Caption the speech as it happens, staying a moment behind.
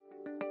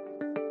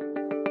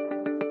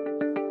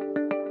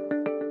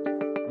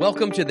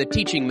Welcome to the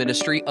teaching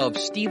ministry of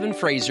Stephen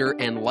Fraser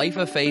and Life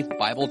of Faith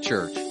Bible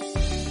Church,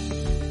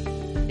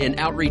 an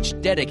outreach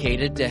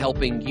dedicated to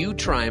helping you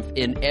triumph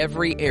in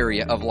every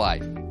area of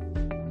life.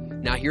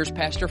 Now here's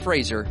Pastor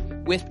Fraser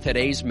with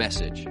today's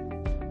message.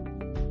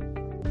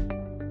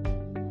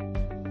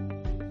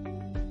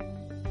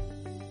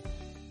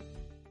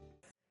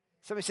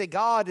 Somebody say,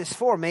 God is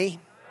for me.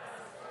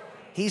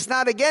 He's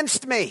not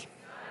against me.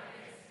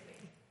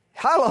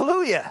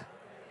 Hallelujah.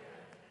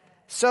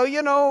 So,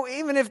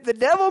 even if the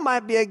devil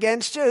might be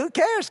against you, who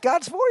cares?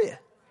 God's for you.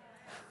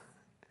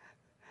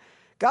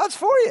 God's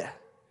for you.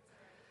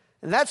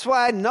 And that's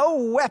why no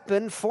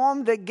weapon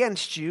formed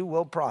against you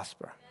will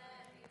prosper.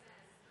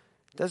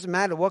 Doesn't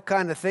matter what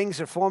kind of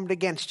things are formed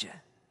against you.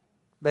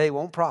 They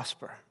won't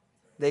prosper.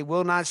 They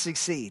will not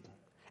succeed.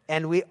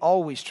 And we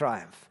always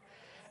triumph.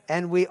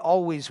 And we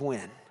always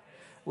win.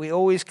 We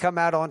always come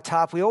out on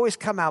top. We always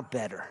come out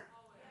better.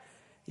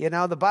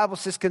 The Bible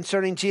says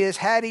concerning Jesus,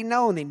 had he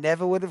known, he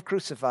never would have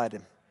crucified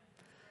him.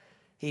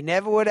 He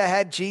never would have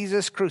had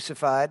Jesus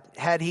crucified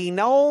had he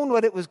known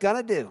what it was going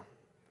to do.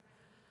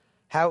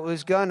 How it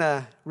was going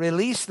to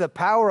release the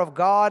power of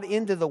God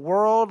into the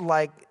world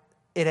like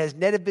it has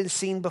never been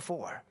seen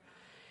before.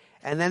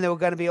 And then there were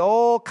going to be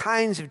all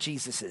kinds of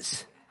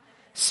Jesuses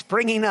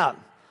springing up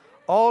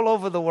all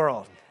over the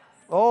world.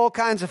 All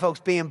kinds of folks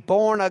being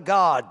born of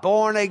God,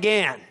 born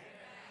again.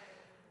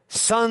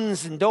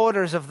 Sons and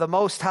daughters of the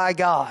Most High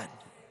God.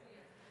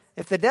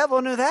 If the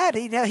devil knew that,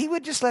 he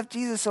would just left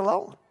Jesus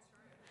alone.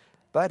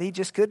 But he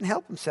just couldn't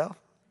help himself.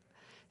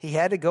 He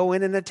had to go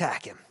in and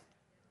attack him.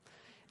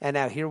 And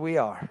now here we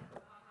are.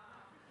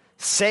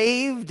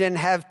 Saved and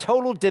have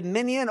total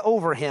dominion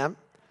over him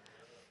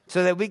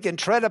so that we can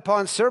tread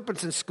upon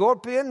serpents and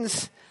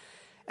scorpions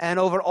and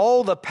over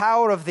all the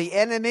power of the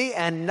enemy,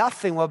 and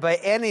nothing will by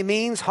any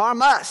means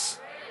harm us.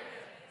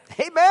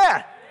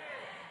 Amen.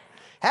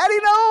 Had he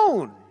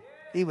known,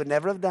 he would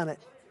never have done it.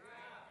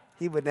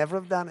 He would never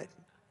have done it.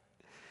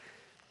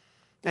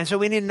 And so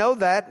we need to know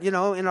that, in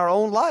our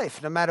own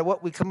life, no matter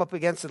what we come up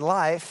against in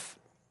life,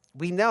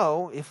 we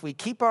know if we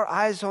keep our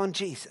eyes on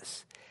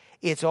Jesus,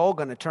 it's all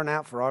going to turn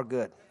out for our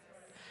good.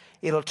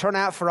 It'll turn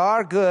out for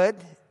our good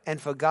and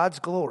for God's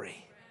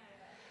glory.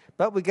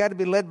 But we got to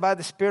be led by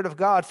the Spirit of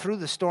God through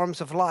the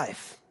storms of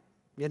life.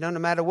 No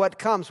matter what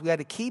comes, we got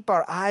to keep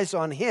our eyes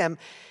on Him.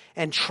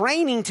 And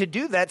training to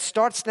do that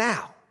starts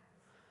now.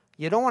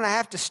 You don't want to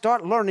have to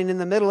start learning in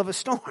the middle of a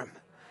storm.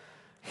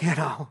 You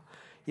don't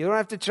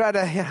have to try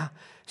to,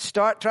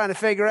 start trying to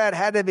figure out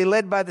how to be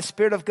led by the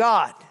Spirit of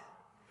God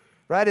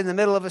right in the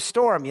middle of a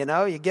storm.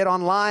 You get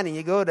online and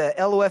you go to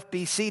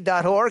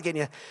lofbc.org and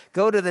you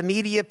go to the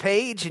media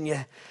page and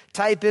you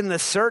type in the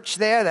search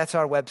there. That's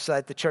our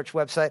website, the church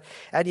website.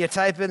 And you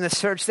type in the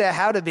search there,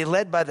 how to be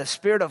led by the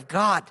Spirit of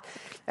God.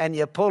 And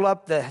you pull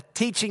up the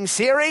teaching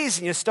series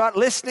and you start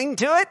listening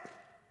to it.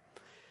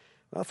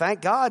 Well,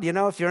 thank God,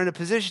 if you're in a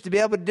position to be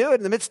able to do it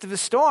in the midst of a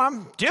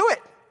storm, do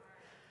it.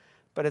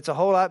 But it's a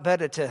whole lot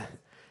better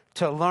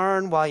to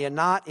learn while you're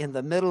not in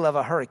the middle of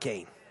a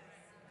hurricane.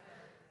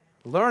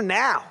 Learn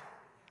now.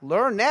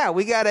 Learn now.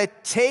 We got to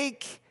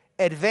take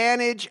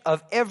advantage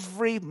of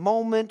every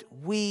moment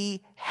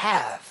we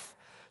have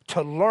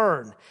to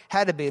learn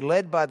how to be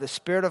led by the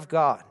Spirit of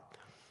God,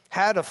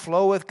 how to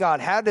flow with God,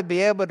 how to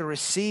be able to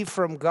receive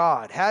from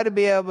God, how to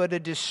be able to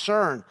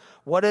discern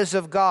what is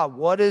of God,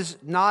 what is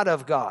not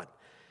of God.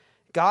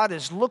 God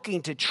is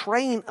looking to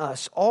train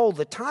us all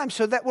the time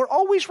so that we're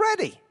always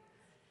ready.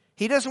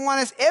 He doesn't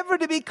want us ever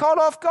to be caught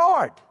off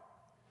guard.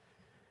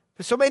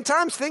 But so many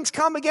times things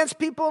come against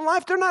people in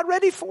life, they're not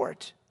ready for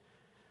it.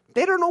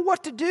 They don't know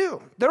what to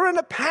do. They're in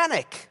a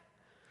panic.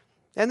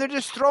 And they're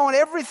just throwing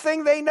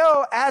everything they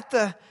know at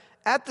the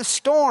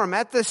storm,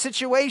 at the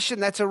situation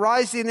that's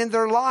arising in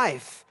their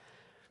life.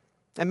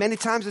 And many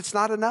times it's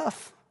not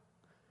enough.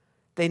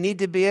 They need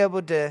to be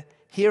able to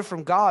hear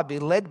from God, be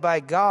led by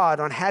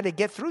God on how to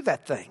get through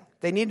that thing.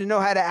 They need to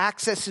know how to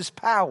access His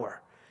power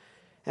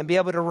and be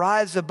able to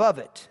rise above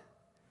it.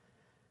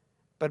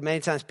 But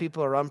many times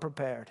people are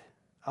unprepared.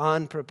 I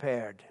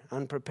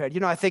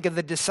think of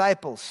the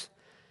disciples,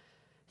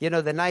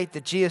 the night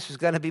that Jesus was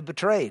going to be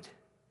betrayed.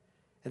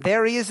 And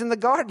there He is in the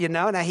garden,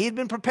 Now He had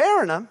been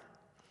preparing them.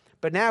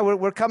 But now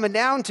we're coming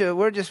down to,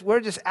 we're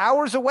just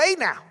hours away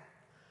now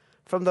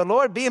from the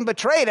Lord being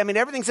betrayed.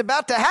 Everything's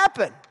about to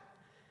happen.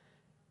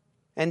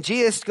 And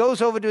Jesus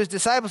goes over to His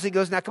disciples. He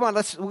goes, now come on,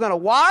 we're going to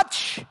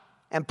watch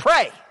and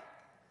pray.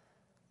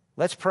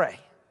 Let's pray.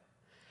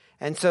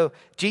 And so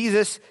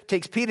Jesus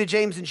takes Peter,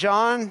 James, and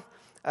John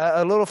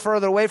a little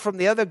further away from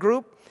the other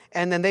group.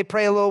 And then they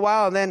pray a little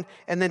while. And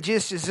then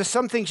Jesus says, there's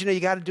some things, you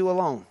got to do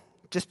alone,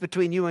 just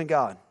between you and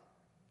God.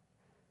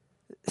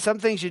 Some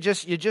things you're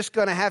just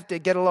going to have to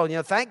get alone.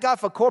 Thank God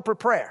for corporate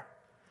prayer.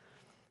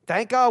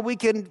 Thank God we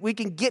can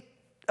get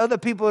other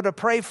people to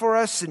pray for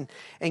us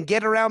and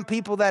get around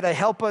people that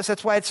help us.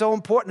 That's why it's so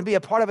important to be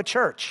a part of a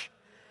church.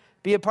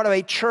 Be a part of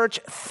a church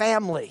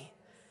family.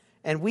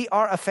 And we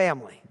are a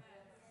family.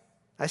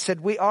 I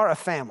said we are a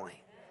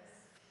family.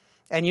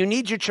 And you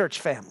need your church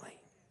family.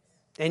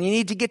 And you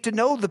need to get to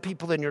know the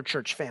people in your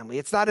church family.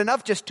 It's not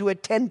enough just to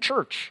attend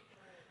church.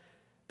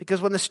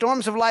 Because when the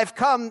storms of life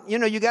come,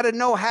 you got to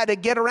know how to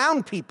get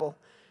around people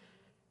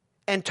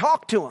and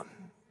talk to them.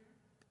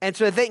 And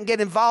so that they can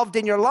get involved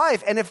in your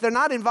life. And if they're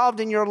not involved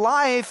in your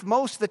life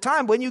most of the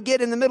time, when you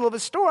get in the middle of a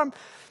storm,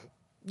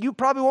 you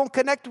probably won't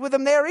connect with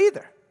them there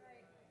either.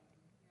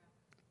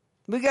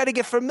 We got to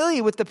get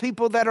familiar with the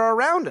people that are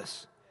around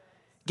us.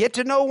 Get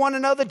to know one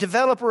another,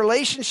 develop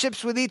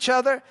relationships with each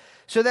other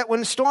so that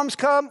when storms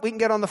come, we can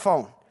get on the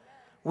phone.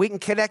 We can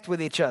connect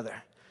with each other.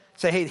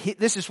 Say, hey,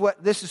 this is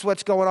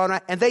what's going on.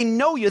 And they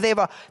know you.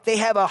 They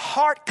have a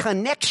heart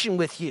connection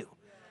with you.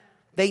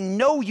 They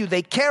know you.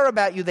 They care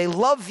about you. They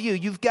love you.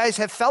 You guys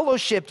have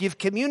fellowship. You've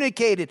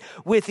communicated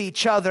with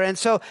each other. And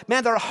so,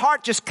 man, their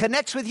heart just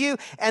connects with you,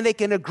 and they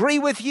can agree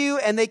with you,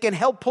 and they can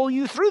help pull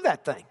you through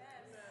that thing.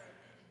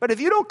 But if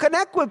you don't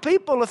connect with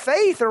people of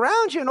faith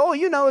around you, and all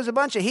you know is a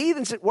bunch of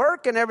heathens at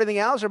work and everything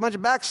else, or a bunch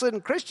of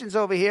backslidden Christians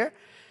over here,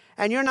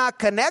 and you're not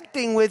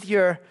connecting with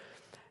your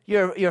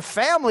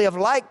family of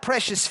like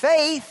precious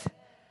faith,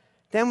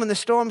 then when the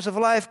storms of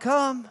life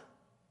come,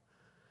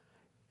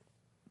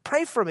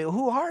 pray for me.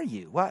 Who are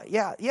you? Well,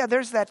 yeah,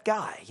 there's that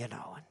guy,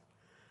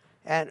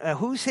 And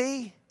who's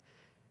he?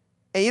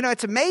 And,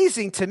 it's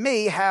amazing to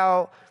me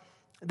how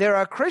there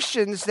are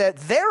Christians that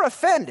they're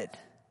offended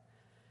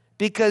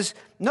because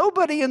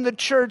nobody in the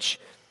church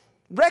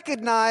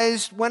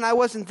recognized when I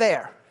wasn't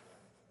there.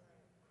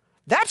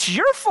 That's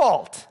your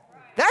fault.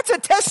 That's a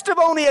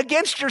testimony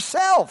against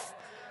yourself.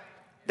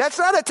 That's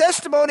not a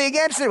testimony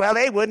against it. Well,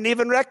 they wouldn't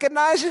even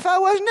recognize if I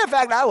wasn't there. In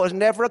fact, I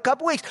wasn't there for a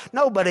couple weeks.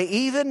 Nobody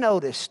even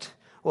noticed.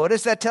 What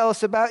does that tell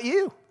us about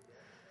you?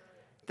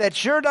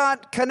 That you're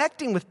not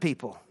connecting with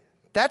people.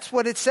 That's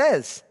what it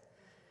says.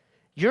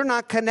 You're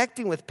not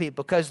connecting with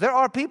people because there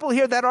are people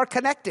here that are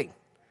connecting.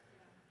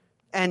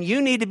 And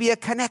you need to be a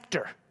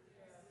connector.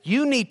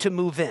 You need to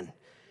move in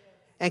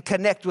and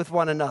connect with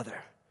one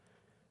another.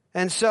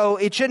 And so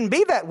it shouldn't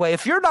be that way.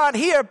 If you're not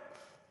here,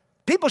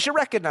 people should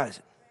recognize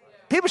it.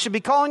 People should be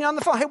calling you on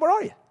the phone. Hey, where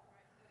are you?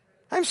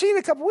 I haven't seen you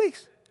in a couple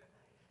weeks.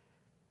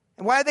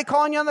 And why are they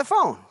calling you on the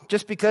phone?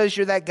 Just because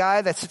you're that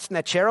guy that sits in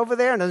that chair over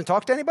there and doesn't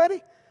talk to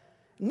anybody?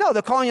 No,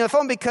 they're calling you on the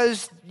phone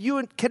because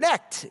you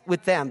connect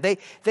with them.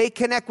 They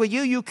connect with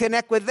you. You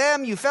connect with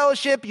them. You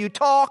fellowship. You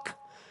talk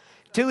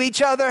to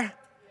each other.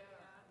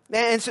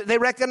 And so they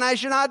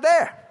recognize you're not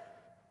there.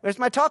 Where's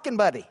my talking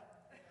buddy?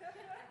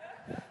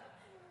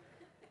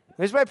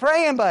 Where's my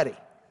praying buddy?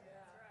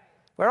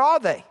 Where are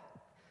they?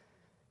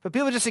 But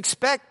people just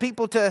expect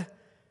people to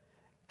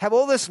have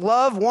all this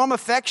love, warm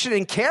affection,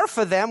 and care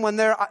for them when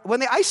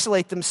they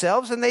isolate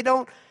themselves and they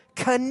don't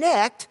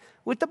connect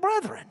with the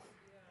brethren.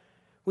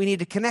 We need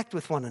to connect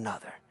with one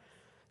another.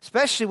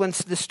 Especially when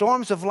the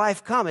storms of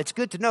life come. It's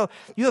good to know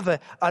you have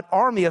an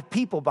army of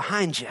people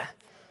behind you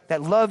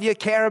that love you,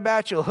 care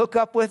about you, will hook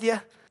up with you.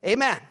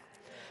 Amen.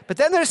 But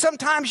then there's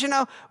sometimes,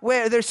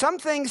 where there's some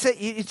things that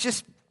you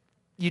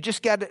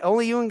just got to,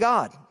 only you and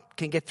God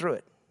can get through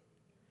it.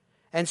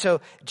 And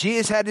so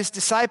Jesus had his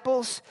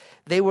disciples.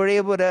 They were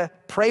able to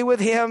pray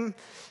with him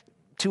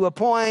to a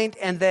point,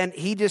 and then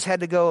he just had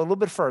to go a little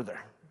bit further,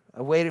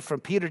 away from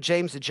Peter,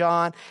 James, and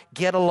John,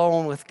 get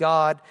alone with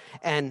God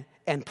and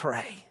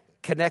pray.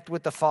 Connect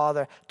with the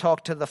Father,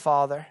 talk to the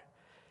Father.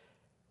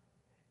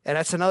 And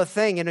that's another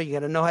thing, you got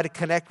to know how to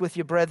connect with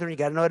your brethren. You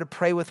got to know how to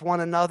pray with one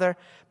another,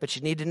 but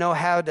you need to know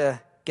how to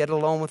get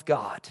alone with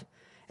God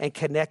and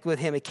connect with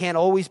him. It can't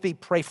always be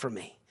pray for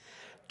me.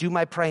 Do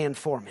my praying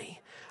for me.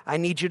 I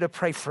need you to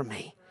pray for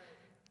me.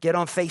 Get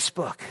on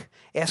Facebook.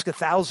 Ask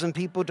 1,000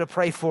 people to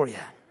pray for you.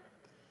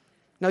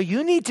 No,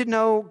 you need to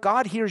know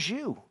God hears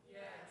you.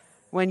 Yes.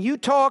 When you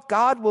talk,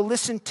 God will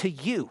listen to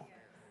you.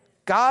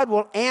 God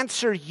will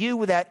answer you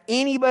without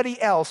anybody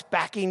else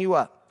backing you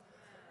up.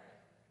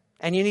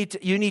 And you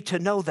need to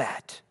know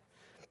that.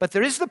 But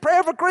there is the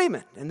prayer of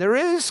agreement, and there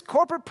is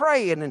corporate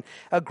praying and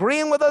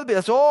agreeing with other people.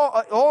 It's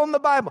all in the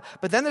Bible.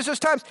 But then there's those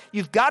times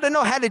you've got to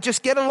know how to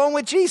just get along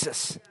with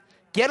Jesus.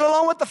 Get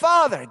along with the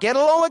Father. Get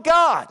along with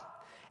God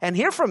and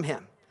hear from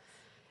him.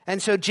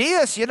 And so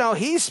Jesus,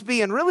 he's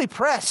being really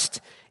pressed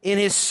in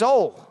his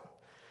soul.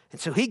 And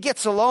so he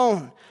gets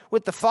alone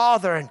with the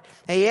Father and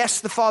he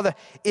asks the Father,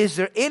 is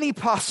there any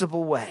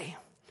possible way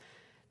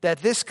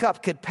that this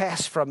cup could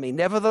pass from me?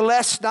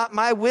 Nevertheless, not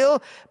my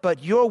will,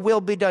 but your will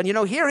be done.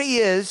 Here he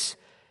is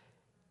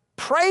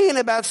praying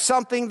about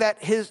something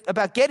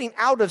about getting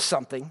out of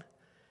something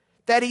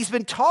that he's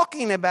been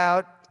talking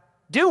about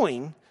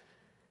doing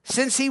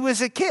since he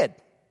was a kid,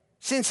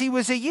 since he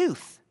was a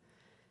youth.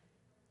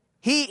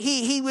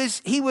 He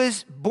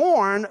was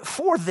born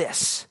for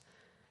this,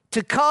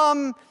 to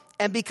come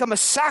and become a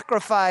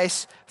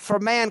sacrifice for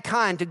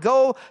mankind, to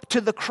go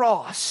to the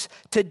cross,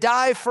 to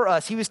die for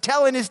us. He was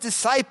telling his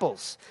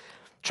disciples,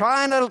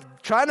 trying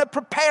to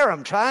prepare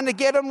them, trying to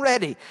get them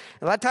ready.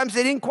 A lot of times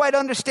they didn't quite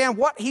understand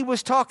what he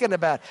was talking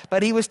about,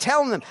 but he was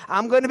telling them,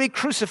 I'm going to be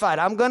crucified.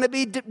 I'm going to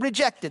be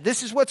rejected.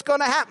 This is what's going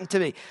to happen to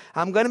me.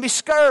 I'm going to be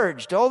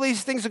scourged. All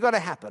these things are going to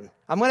happen.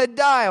 I'm going to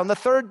die on the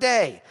third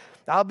day.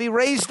 I'll be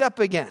raised up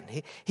again.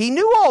 He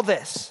knew all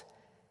this.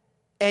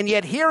 And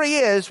yet here he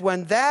is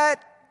when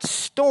that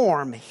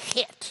storm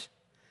hit.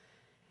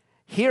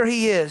 Here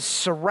he is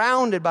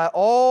surrounded by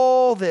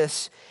all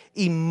this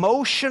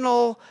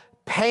emotional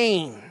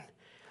pain,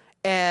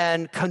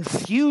 and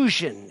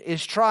confusion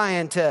is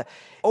trying to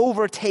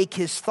overtake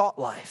his thought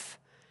life.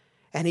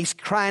 And he's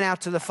crying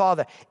out to the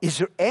Father, is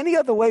there any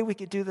other way we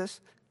could do this?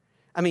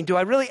 I mean, do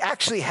I really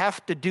actually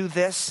have to do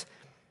this?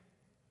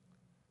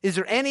 Is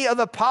there any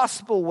other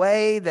possible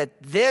way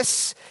that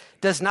this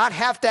does not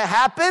have to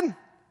happen?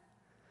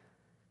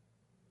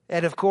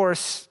 And of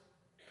course,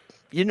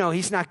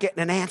 he's not getting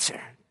an answer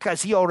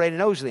because he already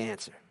knows the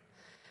answer.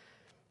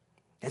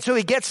 And so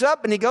he gets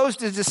up and he goes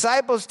to his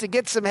disciples to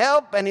get some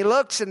help, and he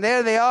looks, and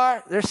there they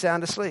are. They're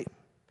sound asleep.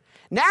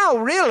 Now,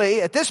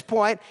 really, at this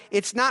point,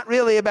 it's not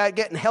really about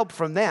getting help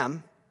from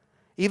them,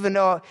 even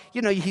though,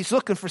 he's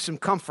looking for some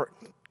comfort.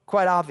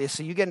 Quite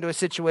obviously, you get into a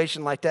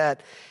situation like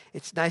that,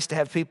 it's nice to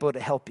have people to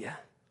help you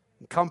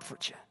and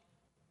comfort you.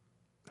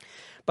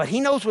 But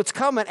he knows what's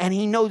coming, and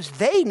he knows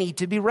they need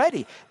to be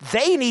ready.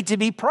 They need to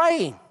be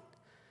praying.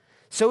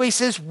 So he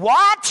says,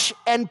 watch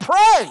and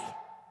pray,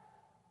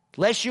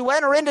 lest you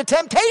enter into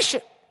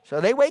temptation.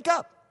 So they wake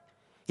up.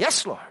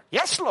 Yes, Lord.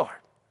 Yes, Lord.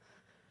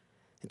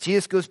 And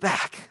Jesus goes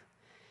back,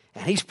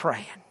 and he's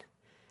praying,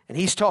 and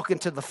he's talking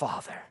to the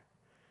Father.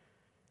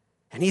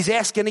 And he's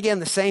asking again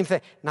the same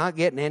thing, not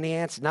getting any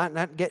answer,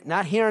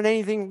 not hearing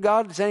anything from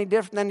God that's any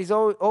different than he's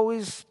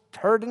always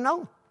heard and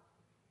known.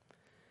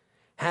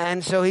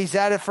 And so he's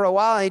at it for a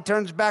while, and he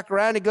turns back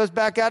around, he goes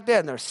back out there,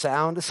 and they're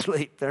sound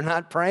asleep. They're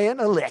not praying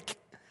a lick.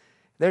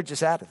 They're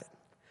just out of it.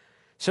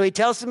 So he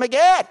tells them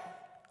again,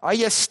 are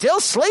you still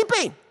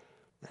sleeping?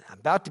 I'm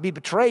about to be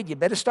betrayed. You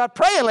better start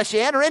praying unless you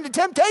enter into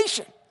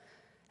temptation.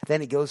 And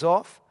then he goes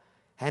off,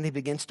 and he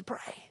begins to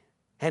pray.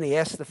 And he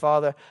asks the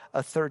Father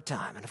a third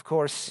time. And of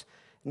course,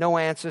 no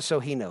answer, so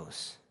he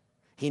knows.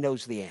 He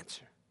knows the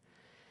answer.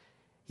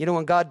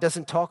 When God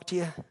doesn't talk to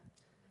you,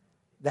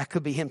 that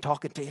could be him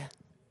talking to you.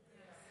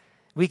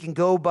 We can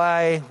go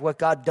by what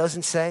God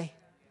doesn't say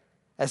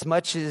as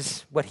much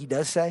as what he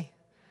does say.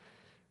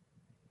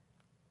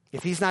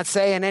 If he's not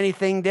saying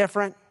anything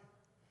different,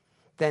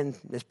 then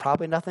there's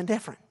probably nothing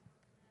different.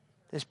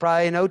 There's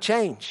probably no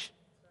change.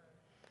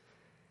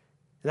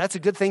 And that's a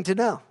good thing to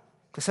know.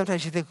 Because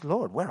sometimes you think,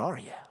 Lord, where are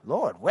you?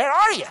 Lord, where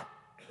are you?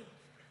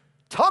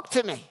 Talk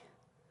to me.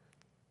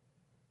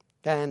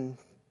 And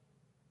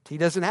he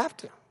doesn't have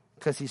to,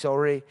 because he's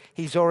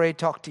already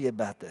talked to you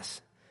about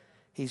this.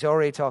 He's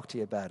already talked to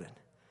you about it.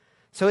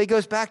 So he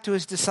goes back to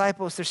his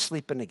disciples. They're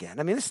sleeping again.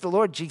 I mean, this is the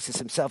Lord Jesus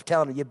himself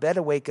telling them, you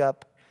better wake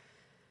up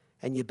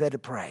and you better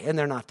pray. And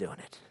they're not doing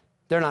it.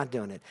 They're not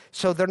doing it.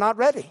 So they're not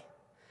ready.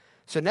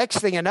 So next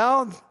thing you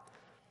know,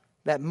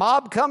 that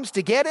mob comes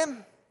to get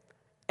him,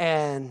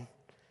 and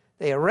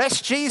they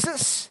arrest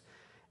Jesus,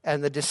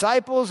 and the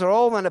disciples are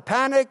all in a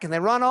panic, and they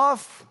run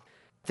off.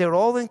 They're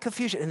all in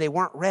confusion, and they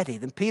weren't ready.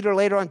 Then Peter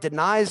later on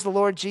denies the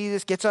Lord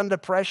Jesus, gets under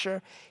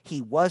pressure.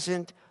 He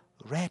wasn't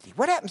ready.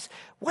 What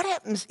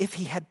happens if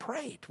he had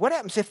prayed? What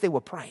happens if they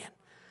were praying?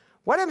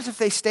 What happens if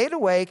they stayed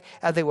awake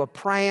and they were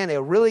praying, they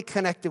were really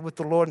connected with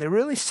the Lord, and they're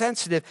really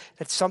sensitive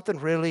that something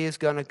really is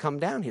going to come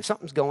down here.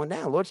 Something's going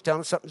down. The Lord's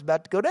telling us something's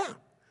about to go down.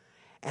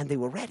 And they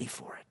were ready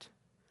for it.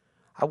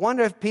 I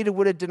wonder if Peter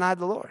would have denied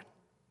the Lord.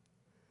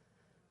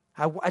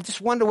 I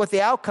just wonder what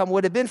the outcome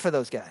would have been for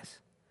those guys.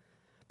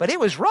 But it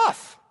was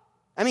rough.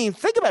 I mean,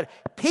 think about it.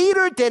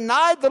 Peter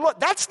denied the Lord.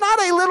 That's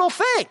not a little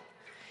thing.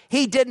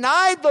 He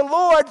denied the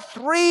Lord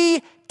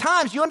 3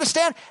 times. You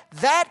understand?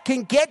 That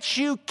can get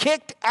you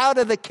kicked out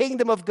of the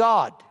kingdom of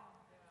God.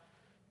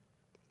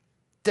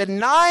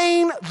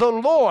 Denying the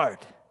Lord.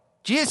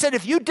 Jesus said,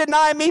 if you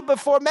deny me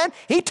before men,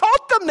 he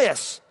taught them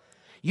this.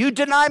 You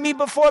deny me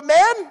before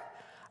men,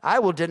 I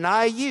will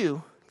deny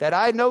you that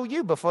I know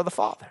you before the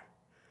Father.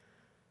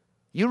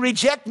 You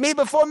reject me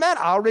before men,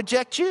 I'll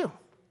reject you.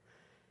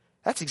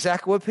 That's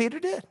exactly what Peter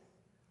did.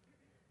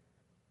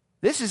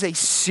 This is a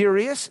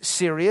serious,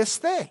 serious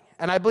thing.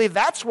 And I believe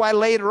that's why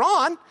later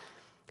on,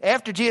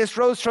 after Jesus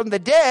rose from the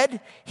dead,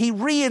 he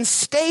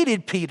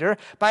reinstated Peter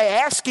by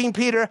asking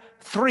Peter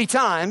 3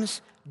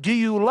 times, do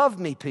you love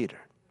me, Peter?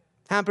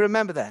 How many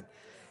remember that?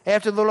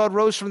 After the Lord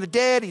rose from the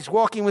dead, he's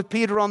walking with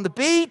Peter on the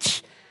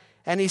beach,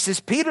 and he says,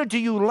 Peter, do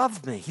you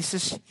love me? He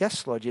says,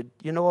 yes, Lord,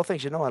 you know all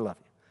things. You know I love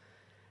you.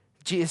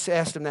 Jesus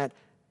asked him that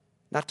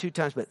not 2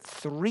 times, but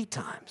 3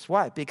 times.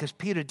 Why? Because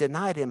Peter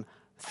denied him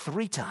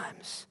 3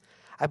 times.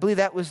 I believe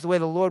that was the way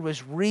the Lord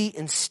was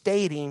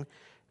reinstating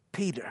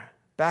Peter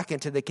back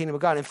into the kingdom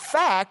of God. In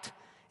fact,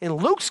 in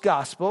Luke's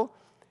gospel,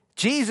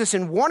 Jesus,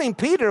 in warning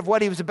Peter of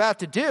what he was about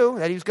to do,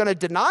 that he was going to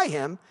deny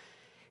him,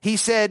 he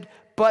said,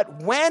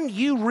 but when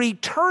you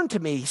return to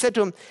me, he said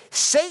to him,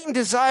 Satan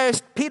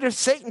desires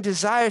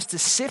to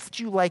sift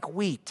you like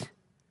wheat.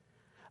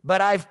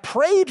 But I've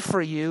prayed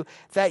for you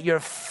that your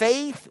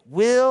faith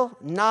will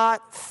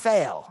not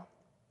fail.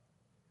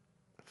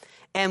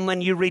 And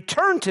when you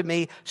return to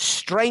me,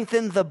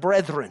 strengthen the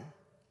brethren.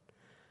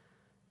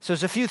 So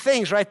there's a few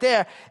things right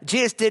there.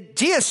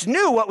 Jesus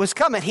knew what was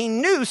coming. He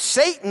knew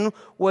Satan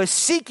was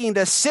seeking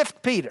to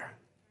sift Peter.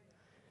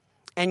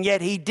 And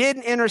yet he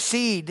didn't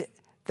intercede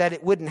that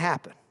it wouldn't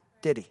happen,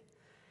 did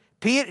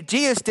he?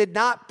 Jesus did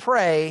not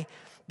pray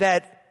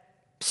that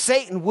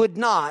Satan would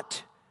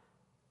not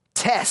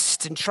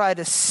test and try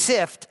to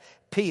sift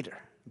Peter,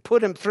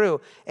 put him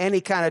through any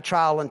kind of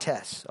trial and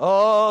test.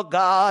 Oh,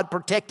 God,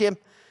 protect him.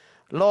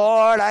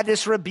 Lord, I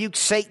just rebuke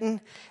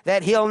Satan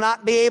that he'll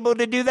not be able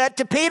to do that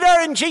to Peter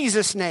in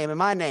Jesus' name, in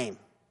my name.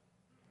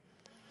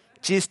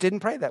 Jesus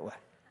didn't pray that way.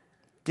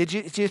 Did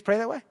Jesus pray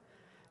that way?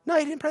 No,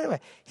 he didn't pray that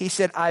way. He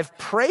said, I've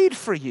prayed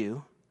for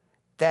you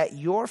that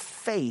your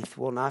faith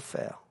will not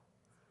fail.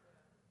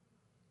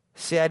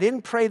 See, I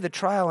didn't pray the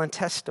trial and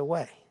test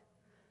away,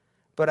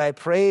 but I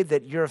prayed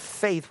that your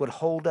faith would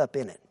hold up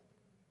in it.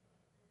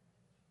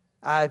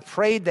 I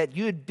prayed that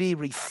you'd be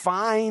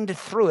refined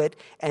through it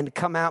and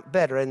come out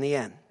better in the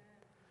end.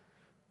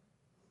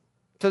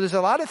 So there's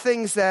a lot of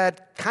things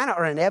that kind of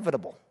are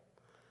inevitable.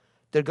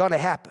 They're going to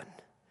happen.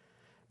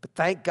 But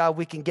thank God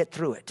we can get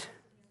through it.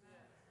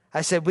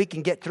 I said we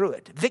can get through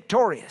it.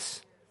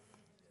 Victorious.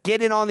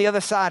 Get in on the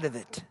other side of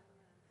it.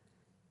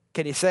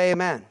 Can you say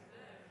amen?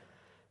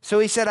 So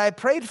he said, I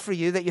prayed for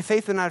you that your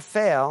faith will not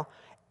fail.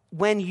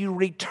 When you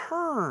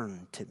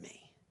return to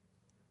me,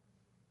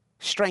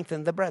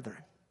 strengthen the brethren.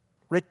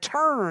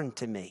 Return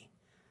to me.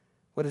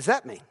 What does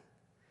that mean?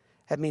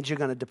 That means you're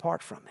going to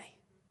depart from me.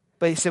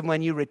 But he said,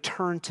 when you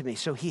return to me.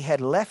 So he had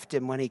left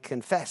him when he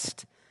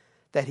confessed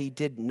that he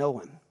didn't know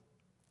him.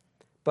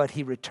 But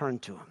he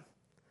returned to him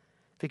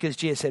because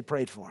Jesus had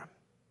prayed for him.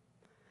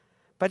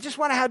 But I just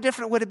wonder how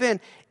different it would have been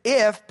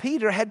if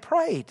Peter had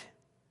prayed.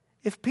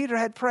 If Peter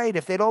had prayed,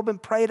 if they'd all been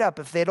prayed up,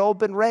 if they'd all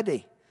been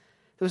ready.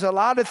 There was a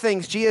lot of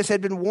things Jesus had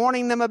been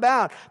warning them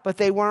about, but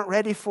they weren't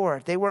ready for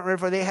it. They weren't ready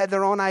for it. They had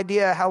their own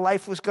idea how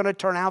life was going to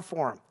turn out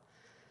for them.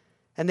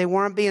 And they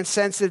weren't being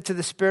sensitive to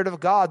the Spirit of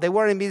God. They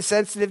weren't being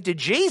sensitive to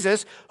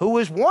Jesus, who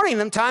was warning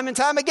them time and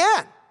time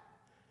again.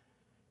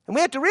 And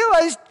we have to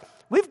realize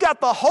we've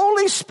got the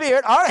Holy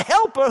Spirit, our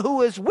helper,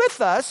 who is with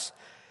us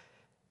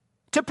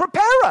to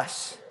prepare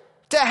us,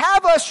 to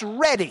have us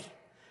ready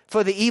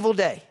for the evil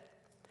day.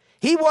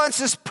 He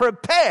wants us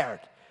prepared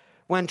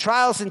when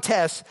trials and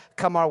tests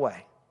come our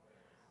way.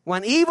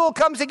 When evil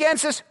comes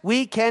against us,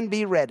 we can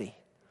be ready.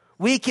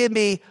 We can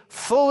be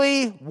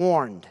fully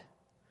warned.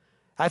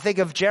 I think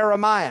of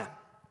Jeremiah.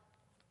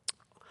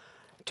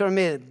 Turn to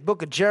me in the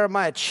book of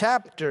Jeremiah,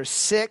 chapter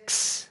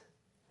 6,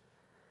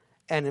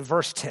 and in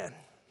verse 10.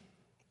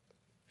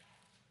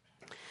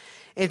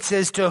 It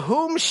says, to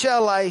whom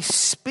shall I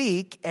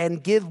speak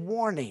and give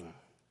warning,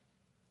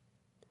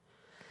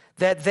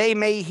 that they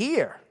may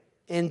hear?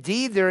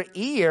 Indeed, their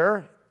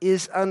ear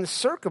is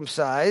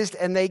uncircumcised,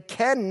 and they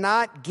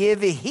cannot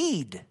give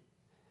heed.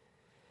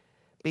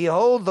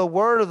 Behold, the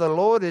word of the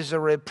Lord is a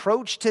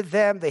reproach to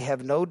them. They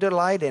have no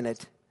delight in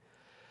it.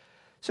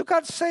 So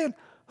God's saying,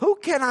 who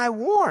can I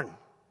warn?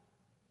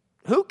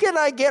 Who can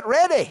I get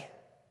ready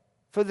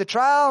for the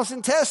trials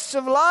and tests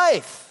of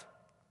life?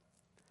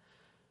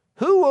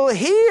 Who will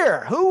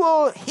hear? Who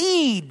will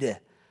heed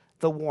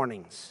the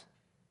warnings?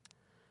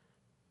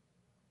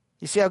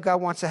 You see how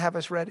God wants to have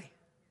us ready?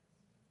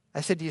 I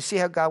said, do you see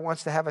how God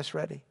wants to have us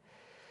ready?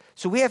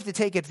 So we have to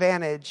take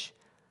advantage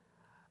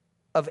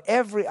of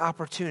every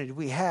opportunity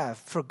we have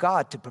for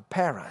God to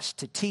prepare us,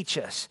 to teach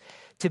us,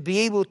 to be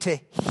able to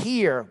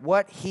hear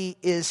what he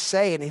is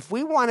saying. If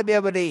we want to be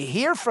able to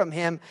hear from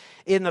him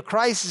in the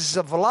crisis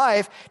of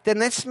life, then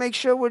let's make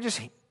sure we're just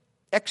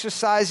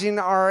exercising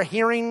our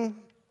hearing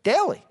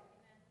daily.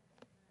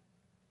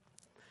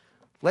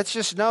 Let's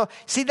just know.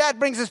 See, that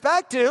brings us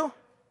back to,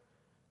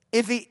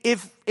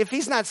 if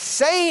he's not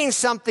saying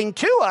something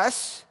to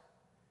us,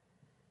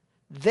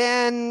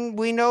 then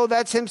we know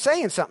that's him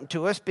saying something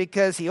to us,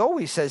 because he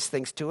always says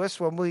things to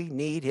us when we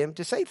need him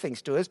to say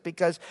things to us,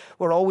 because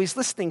we're always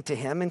listening to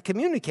him and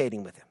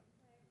communicating with him.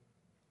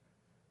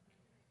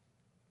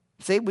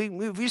 See,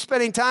 we're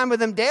spending time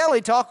with him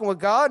daily, talking with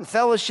God and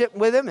fellowship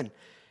with him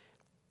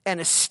and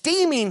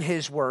esteeming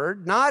his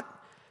word, not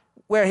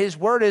where his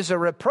word is a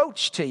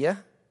reproach to you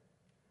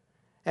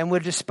and we're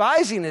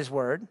despising his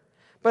word.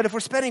 But if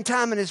we're spending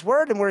time in his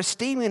word and we're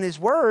esteeming his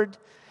word,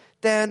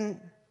 then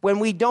when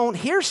we don't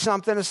hear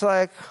something, it's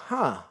like,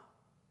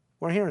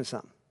 we're hearing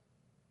something.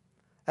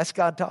 That's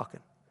God talking.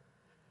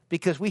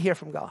 Because we hear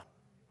from God.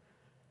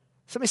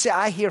 Somebody say,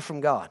 I hear from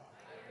God.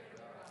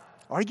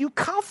 Are you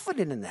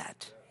confident in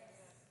that?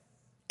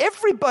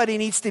 Everybody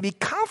needs to be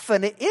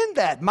confident in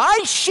that.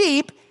 My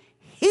sheep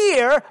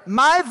hear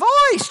my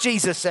voice,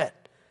 Jesus said.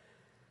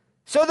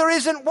 So there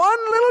isn't one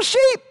little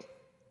sheep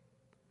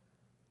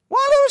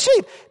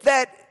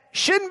that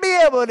shouldn't be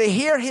able to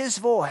hear his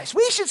voice.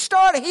 We should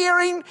start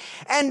hearing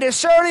and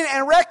discerning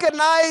and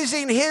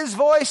recognizing his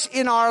voice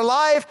in our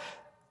life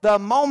the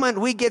moment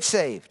we get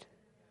saved.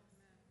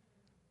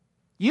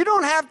 You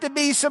don't have to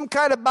be some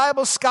kind of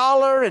Bible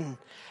scholar and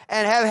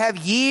have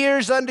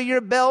years under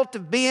your belt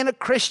of being a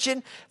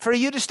Christian for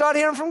you to start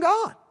hearing from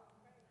God.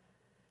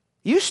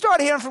 You start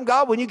hearing from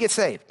God when you get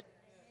saved.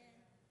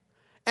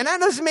 And that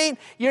doesn't mean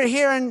you're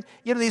hearing,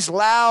 these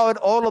loud,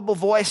 audible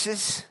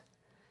voices,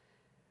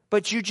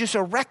 but you just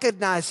are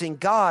recognizing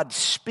God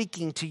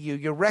speaking to you.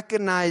 You're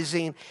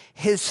recognizing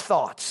his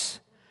thoughts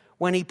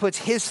when he puts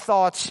his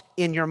thoughts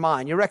in your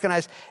mind. You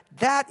recognize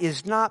that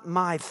is not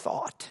my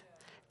thought.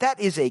 That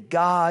is a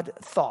God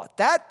thought.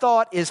 That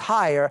thought is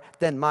higher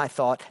than my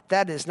thought.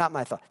 That is not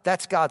my thought.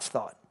 That's God's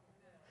thought.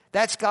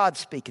 That's God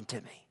speaking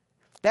to me.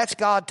 That's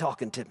God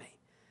talking to me.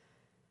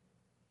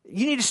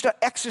 You need to start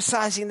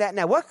exercising that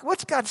now.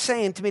 What's God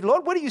saying to me?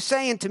 Lord, what are you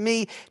saying to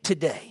me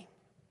today?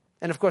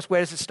 And of course, where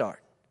does it start?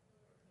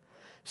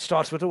 It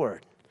starts with the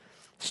Word.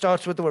 It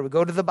starts with the Word. We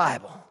go to the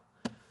Bible.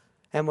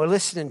 And we're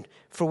listening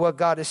for what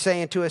God is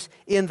saying to us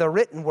in the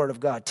written Word of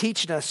God,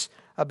 teaching us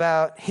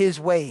about his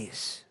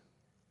ways.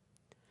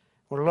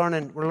 We're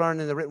learning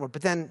the written Word.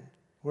 But then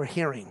we're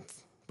hearing,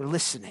 we're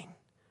listening,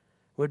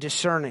 we're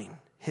discerning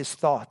his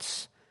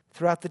thoughts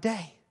throughout the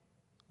day.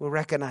 We're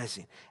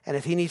recognizing. And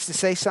if he needs to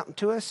say something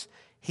to us,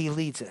 he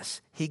leads us.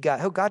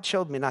 God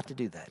showed me not to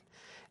do that.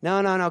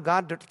 No.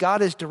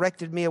 God has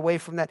directed me away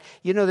from that.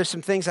 There's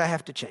some things I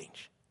have to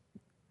change.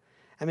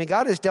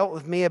 God has dealt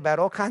with me about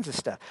all kinds of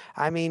stuff.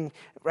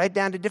 Right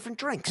down to different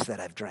drinks that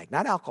I've drank.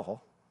 Not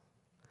alcohol.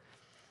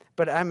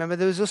 But I remember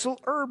there was this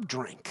little herb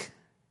drink.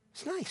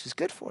 It's nice. It's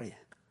good for you.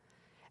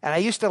 And I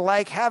used to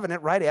like having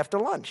it right after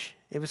lunch.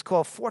 It was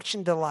called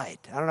Fortune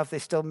Delight. I don't know if they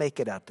still make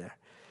it out there.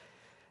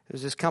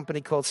 There's this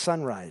company called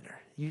Sunrider.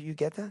 You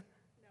get that? No,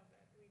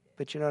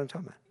 but you know what I'm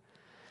talking about.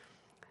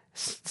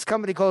 This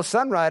company called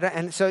Sunrider,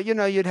 and so,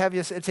 you'd have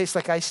it tastes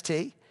like iced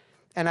tea,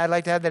 and I'd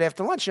like to have that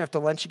after lunch. And after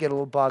lunch, you get a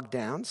little bogged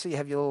down, so you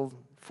have your little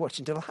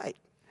Fortune Delight.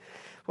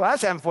 Well, I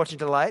was having Fortune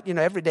Delight,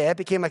 every day. It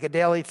became like a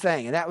daily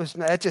thing, and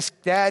that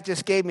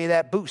just gave me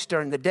that boost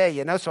during the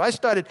day, So I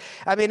started,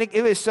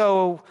 it was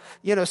so,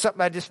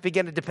 something I just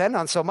began to depend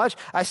on so much.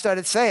 I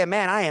started saying,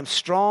 man, I am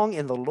strong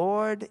in the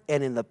Lord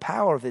and in the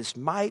power of his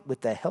might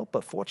with the help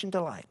of Fortune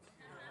Delight.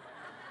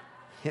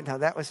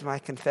 That was my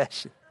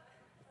confession.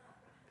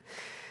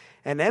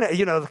 And then,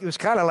 it was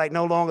kind of like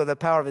no longer the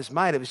power of his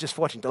might. It was just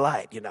Fortune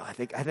Delight, I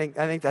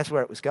think that's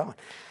where it was going.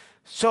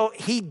 So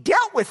he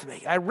dealt with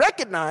me. I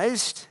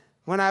recognized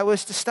when I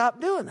was to stop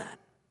doing that.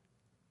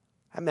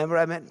 I remember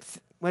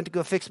went to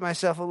go fix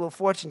myself a little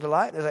Fortune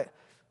Delight. And I was like,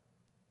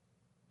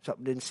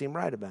 something didn't seem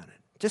right about it.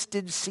 Just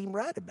didn't seem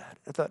right about it.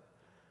 I thought,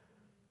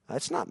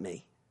 that's not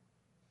me.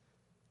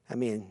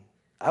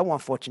 I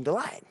want Fortune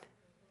Delight.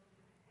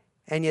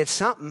 And yet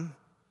something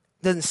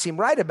doesn't seem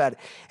right about it.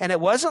 And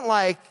it wasn't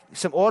like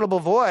some audible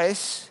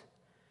voice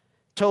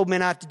told me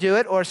not to do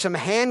it or some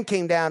hand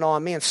came down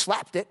on me and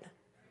slapped it.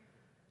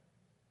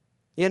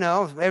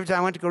 Every time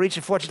I went to go reach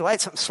a Fortune Delight,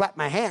 something slapped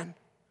my hand.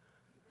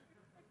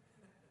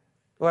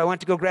 Or I went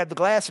to go grab the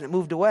glass and it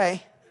moved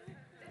away.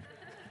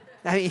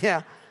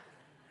 It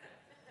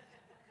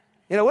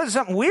wasn't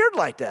something weird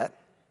like that.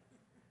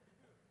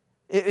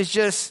 It was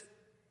just,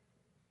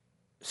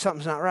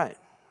 something's not right.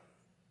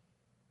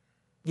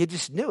 You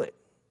just knew it.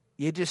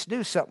 You just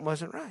knew something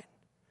wasn't right.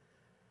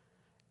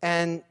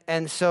 And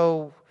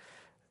so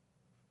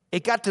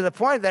it got to the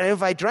point that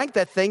if I drank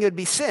that thing, it would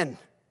be sin.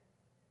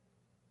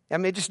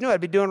 I just knew I'd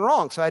be doing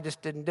wrong, so I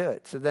just didn't do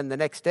it. So then the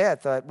next day I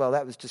thought, well,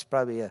 that was just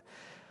probably a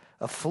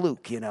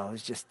fluke, It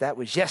was just, that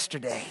was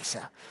yesterday. So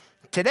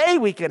today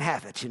we can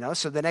have it,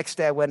 So the next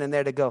day I went in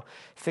there to go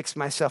fix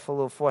myself a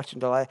little Fortune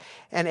Delight.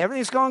 And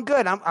everything's going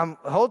good. The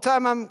whole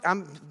time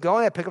I'm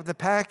going there, pick up the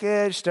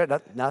package,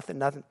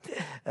 nothing.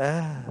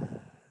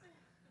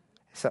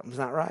 Something's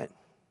not right.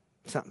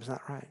 Something's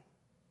not right.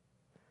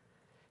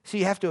 So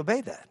you have to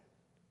obey that.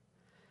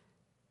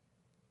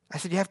 I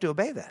said, you have to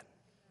obey that.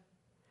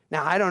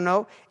 Now, I don't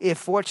know if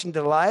Fortune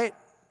Delight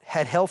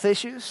had health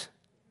issues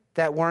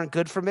that weren't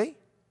good for me.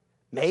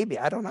 Maybe,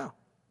 I don't know.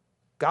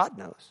 God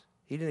knows.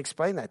 He didn't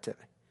explain that to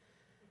me.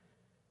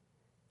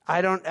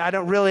 I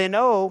don't really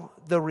know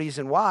the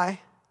reason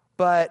why,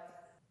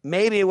 but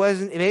maybe it was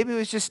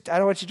just, I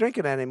don't want you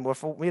drinking that anymore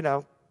for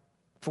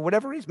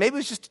whatever reason. Maybe it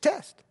was just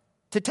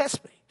to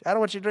test me. I don't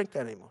want you to drink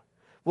that anymore.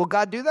 Will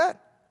God do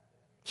that?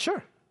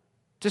 Sure.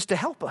 Just to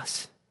help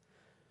us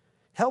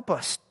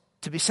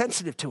to be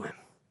sensitive to him.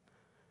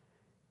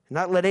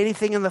 Not let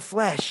anything in the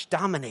flesh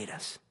dominate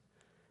us.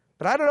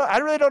 But I don't know. I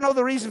really don't know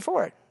the reason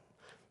for it.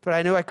 But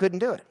I knew I couldn't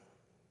do it.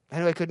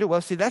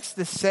 Well, see, that's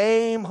the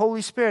same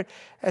Holy Spirit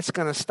that's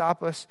going to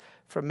stop us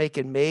from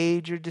making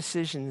major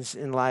decisions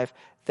in life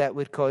that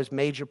would cause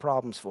major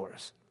problems for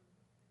us.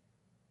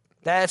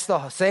 That's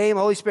the same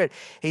Holy Spirit.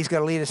 He's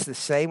going to lead us the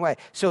same way.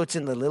 So it's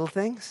in the little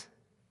things.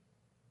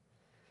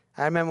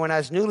 I remember when I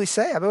was newly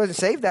saved. I wasn't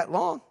saved that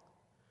long.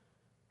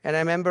 And I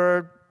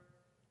remember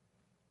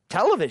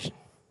television.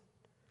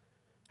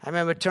 I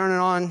remember turning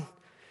on,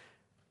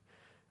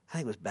 I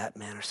think it was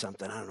Batman or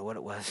something. I don't know what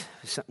it was.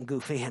 It was something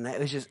goofy. And it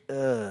was just,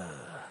 I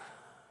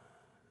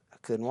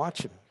couldn't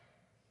watch him.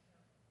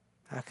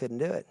 I couldn't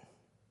do it.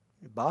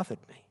 It bothered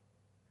me.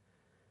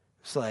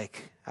 It's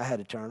like I had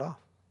to turn it off.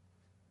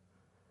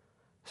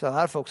 So a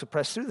lot of folks will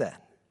press through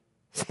that.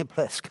 Say,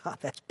 bless God,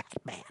 that's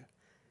Batman.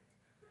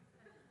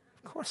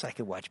 Of course I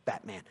could watch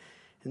Batman.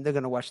 and they're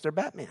going to watch their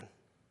Batman.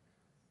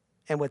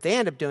 And what they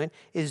end up doing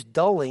is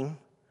dulling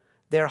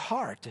their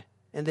heart,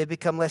 and they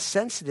become less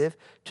sensitive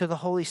to the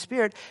Holy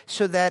Spirit,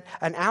 so that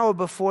an hour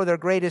before their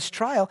greatest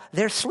trial,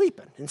 they're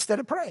sleeping instead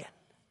of praying.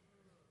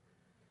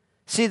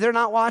 See, they're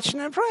not watching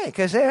and praying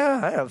because they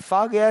have a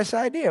foggy-ass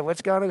idea of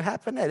what's going to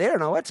happen there. They don't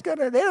know what's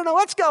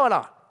going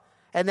on,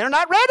 and they're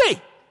not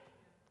ready.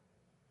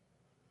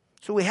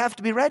 So we have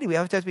to be ready. We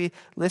have to be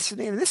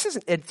listening. And this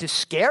isn't to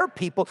scare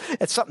people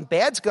that something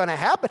bad's going to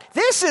happen.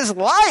 This is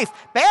life.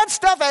 Bad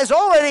stuff has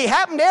already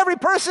happened to every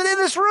person in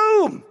this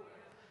room.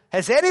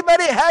 Has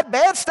anybody had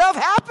bad stuff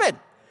happen?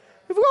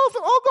 We've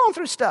all gone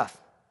through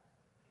stuff.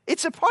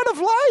 It's a part of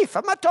life.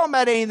 I'm not talking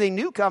about anything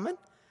new coming,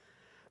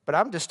 but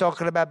I'm just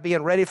talking about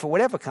being ready for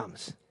whatever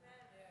comes.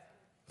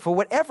 For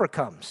whatever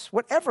comes.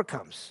 Whatever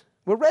comes.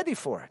 We're ready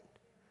for it.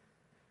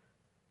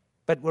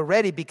 But we're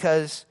ready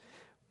because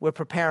we're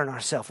preparing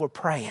ourselves. We're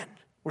praying.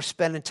 We're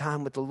spending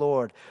time with the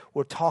Lord.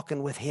 We're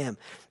talking with Him.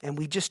 And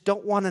we just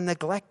don't want to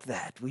neglect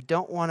that. We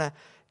don't want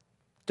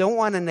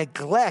to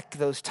neglect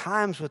those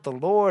times with the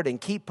Lord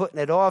and keep putting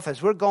it off. As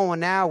we're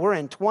going now, we're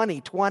in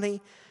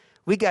 2020.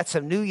 We got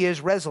some New Year's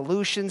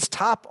resolutions.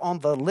 Top on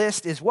the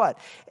list is what?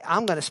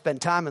 I'm going to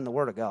spend time in the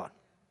Word of God.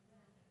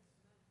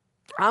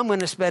 I'm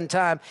going to spend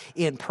time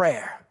in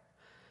prayer.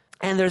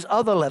 And there's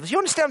other levels. You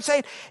understand what I'm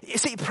saying? You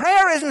see,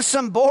 prayer isn't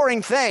some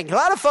boring thing. A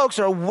lot of folks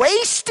are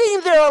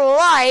wasting their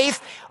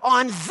life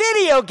on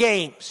video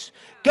games,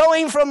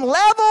 going from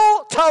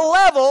level to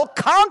level,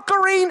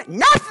 conquering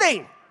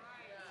nothing,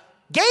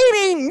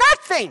 gaining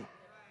nothing,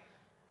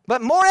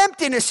 but more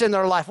emptiness in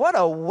their life. What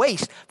a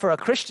waste for a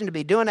Christian to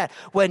be doing that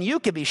when you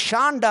could be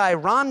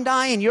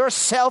Rondai-ing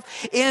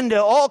yourself into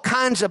all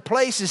kinds of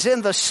places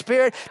in the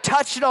Spirit,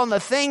 touching on the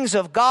things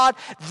of God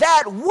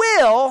that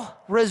will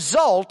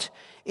result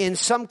in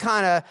some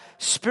kind of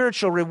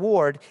spiritual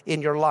reward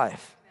in your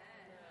life.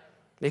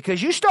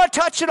 Because you start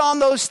touching on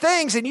those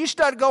things and you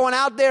start going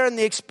out there in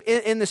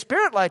the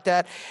Spirit like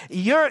that,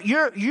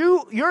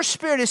 your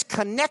spirit is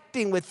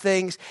connecting with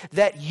things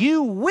that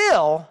you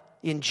will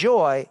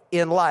enjoy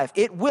in life.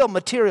 It will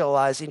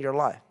materialize in your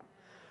life.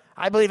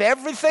 I believe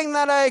everything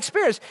that I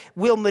experience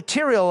will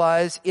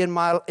materialize in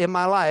my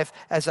life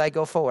as I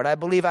go forward. I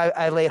believe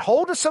I lay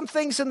hold of some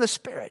things in the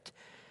Spirit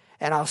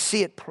and I'll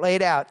see it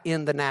played out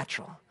in the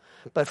natural.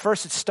 But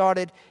first it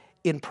started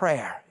in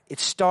prayer. It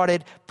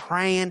started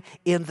praying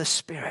in the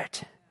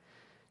Spirit.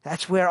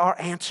 That's where our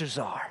answers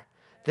are.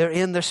 They're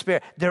in the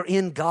Spirit. They're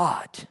in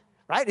God.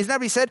 Right? Isn't that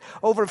what he said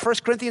over in 1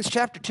 Corinthians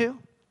chapter 2?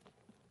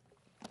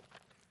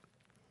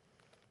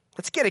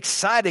 Let's get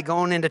excited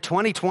going into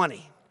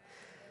 2020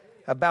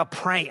 about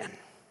praying.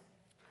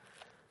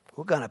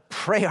 We're going to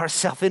pray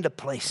ourselves into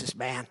places,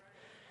 man.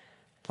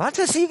 A lot of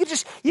times you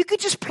could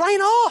just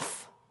plain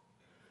off.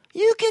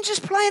 You can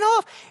just plain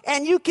off,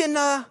 and you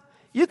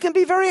can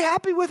be very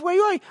happy with where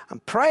you are. I'm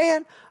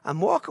praying.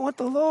 I'm walking with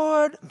the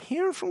Lord. I'm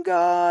hearing from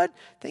God.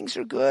 Things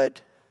are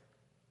good.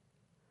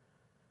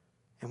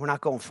 And we're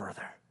not going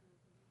further.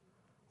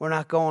 We're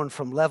not going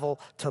from level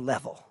to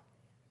level.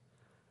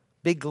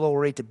 Big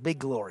glory to big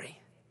glory.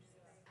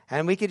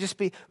 And we could just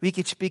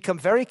become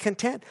very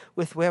content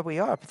with where we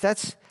are. But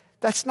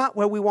that's not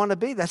where we want to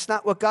be. That's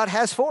not what God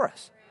has for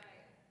us.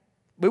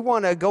 We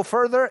want to go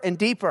further and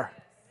deeper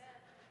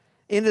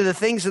into the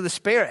things of the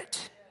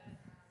Spirit.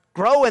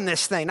 Grow in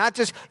this thing, not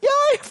just,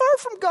 I've heard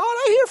from God,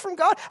 I hear from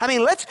God. I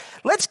mean,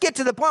 let's get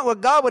to the point where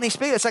God, when He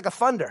speaks, it's like a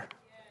thunder.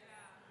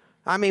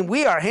 I mean,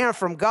 we are hearing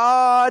from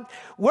God.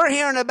 We're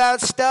hearing about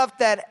stuff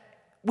that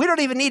we don't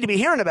even need to be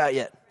hearing about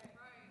yet.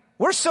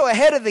 We're so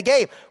ahead of the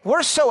game.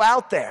 We're so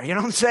out there. You know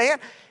what I'm saying?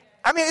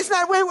 I mean, isn't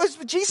that the way it was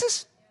with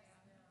Jesus?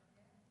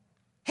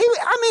 He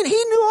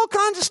knew all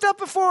kinds of stuff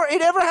before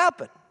it ever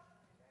happened.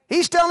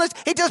 He tells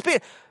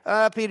Peter,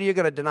 Peter, you're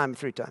going to deny me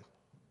 3 times.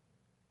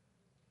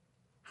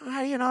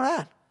 How do you know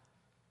that?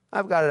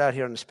 I've got it out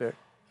here in the Spirit.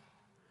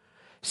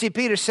 See,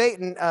 Peter,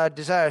 Satan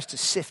desires to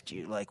sift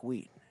you like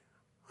wheat.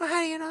 Well,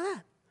 how do you know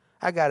that?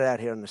 I got it out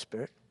here in the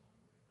Spirit.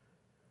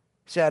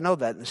 See, I know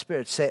that in the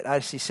Spirit. Satan, I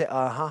see,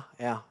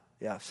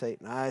 yeah,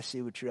 Satan, I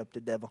see what you're up to,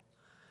 devil.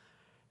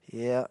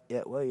 Yeah,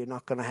 well, you're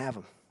not going to have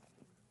him.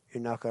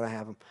 You're not going to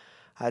have him.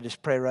 I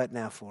just pray right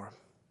now for him.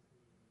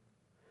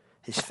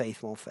 His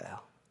faith won't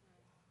fail.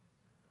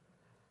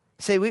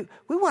 See, we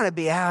want to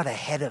be out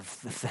ahead of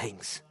the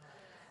things.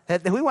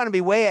 We want to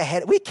be way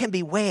ahead. We can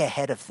be way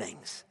ahead of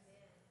things.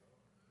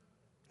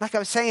 Like I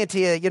was saying to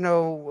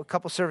you, a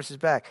couple services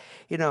back,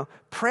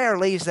 prayer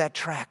lays that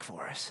track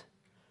for us.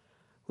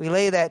 We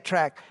lay that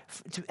track.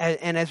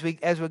 And as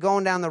we're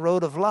going down the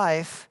road of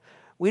life,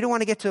 we don't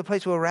want to get to a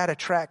place where we're at a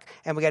track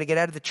and we got to get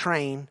out of the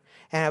train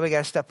and we got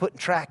to start putting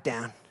track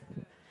down.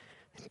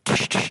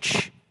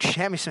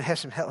 Have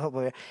some help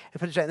over here.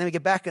 And then we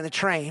get back in the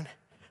train.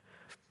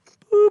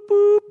 Boop,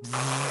 boop.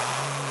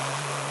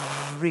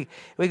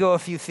 We go a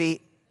few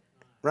feet,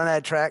 run out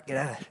of track, get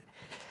out of it.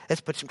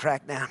 Let's put some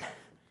track down.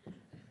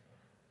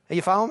 Are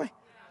you following me?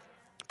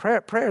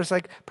 Prayer is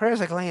like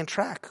laying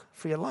track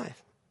for your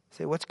life.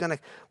 Say,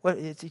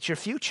 it's your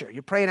future.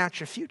 You're praying out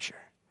your future.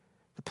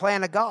 the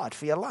plan of God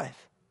for your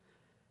life.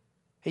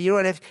 And you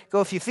don't have to go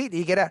a few feet and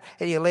you get out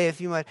and you lay a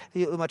few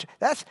much.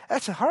 That's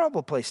a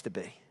horrible place to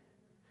be.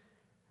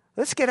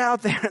 Let's get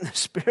out there in the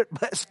Spirit,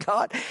 bless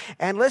God,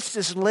 and let's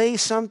just lay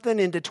something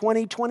into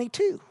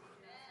 2022.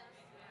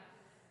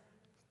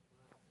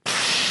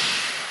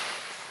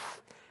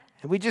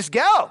 And we just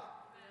go.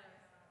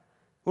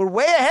 We're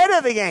way ahead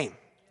of the game.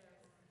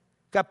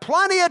 Got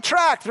plenty of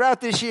track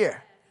throughout this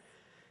year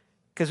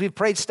because we've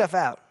prayed stuff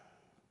out.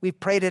 We've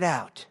prayed it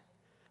out.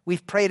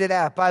 We've prayed it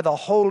out by the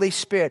Holy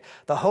Spirit.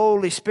 The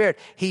Holy Spirit,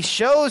 He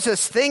shows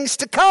us things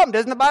to come.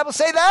 Doesn't the Bible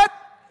say that?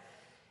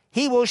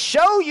 He will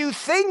show you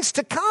things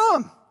to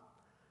come.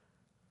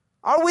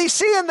 Are we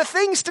seeing the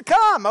things to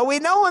come? Are we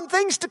knowing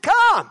things to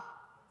come?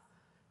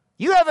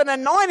 You have an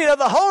anointing of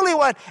the Holy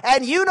One,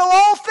 and you know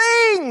all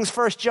things,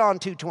 1 John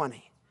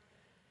 2:20.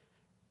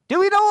 Do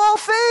we know all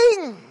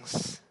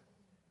things?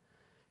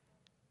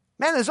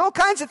 Man, there's all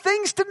kinds of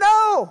things to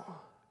know.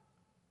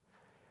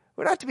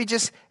 We're not to be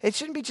just, it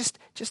shouldn't be just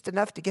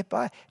enough to get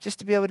by, just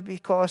to be able to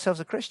call ourselves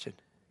a Christian.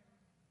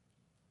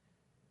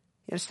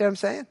 You understand what I'm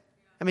saying?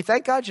 I mean,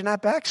 thank God you're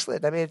not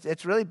backslid. I mean,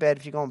 it's really bad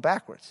if you're going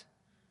backwards.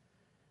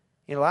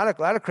 You know, a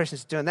lot of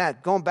Christians are doing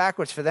that. Going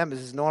backwards for them is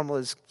as normal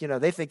as, you know,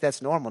 they think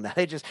that's normal now.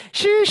 They just,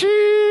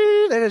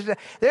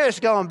 they're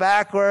just going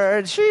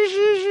backwards,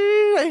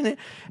 and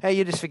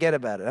you just forget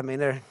about it. I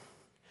mean,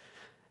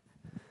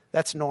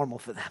 that's normal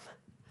for them.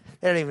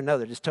 They don't even know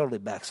they're just totally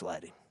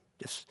backsliding.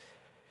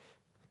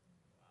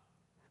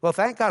 Well,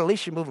 thank God, at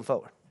least you're moving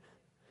forward.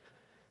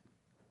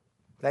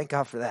 Thank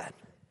God for that.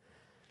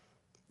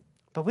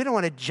 But we don't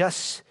want to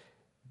just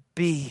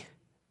be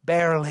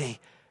barely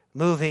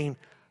moving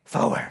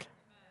forward.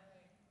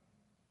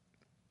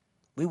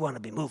 We want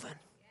to be moving.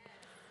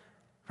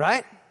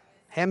 Right?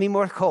 Hand me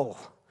more coal.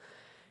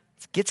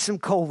 Let's get some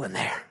coal in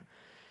there.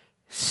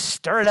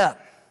 Stir it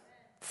up.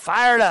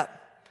 Fire it up.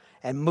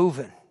 And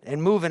moving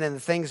in the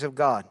things of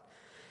God.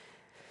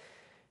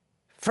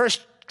 1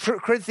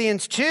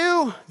 Corinthians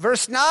 2,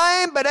 verse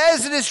 9, but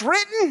as it is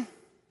written,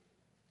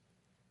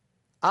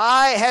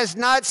 eye has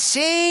not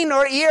seen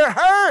nor ear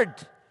heard,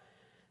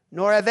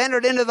 nor have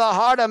entered into the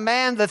heart of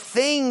man the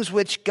things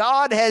which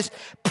God has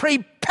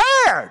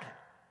prepared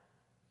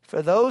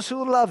for those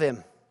who love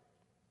Him.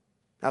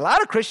 Now, a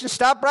lot of Christians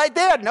stop right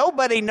there.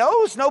 Nobody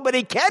knows,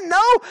 nobody can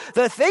know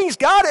the things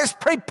God has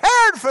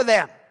prepared for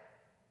them.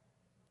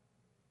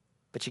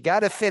 But you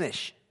got to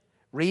finish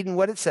reading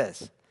what it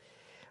says.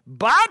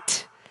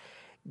 But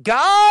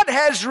God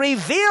has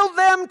revealed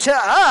them to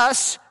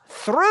us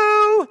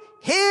through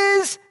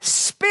His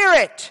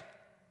Spirit.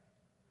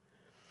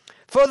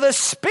 For the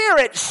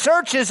Spirit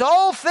searches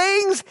all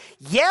things,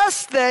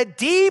 yes, the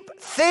deep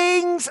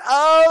things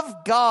of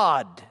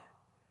God.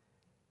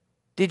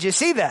 Did you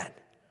see that?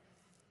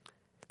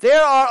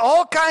 There are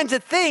all kinds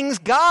of things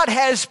God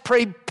has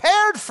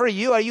prepared for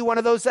you. Are you one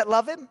of those that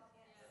love Him?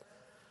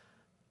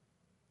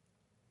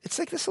 It's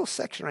like this little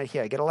section right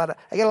here. I get a lot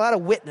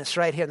of witness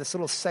right here in this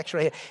little section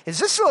right here. Does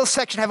this little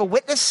section have a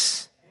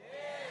witness?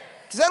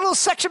 Does that little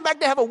section back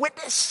there have a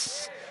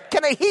witness?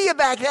 Can I hear you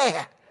back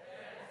there?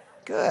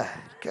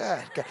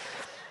 Good.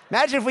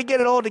 Imagine if we get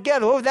it all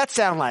together. What would that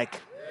sound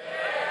like?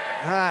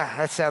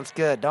 That sounds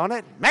good, don't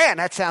it? Man,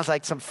 that sounds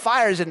like some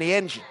fires in the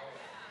engine.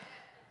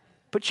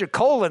 Put your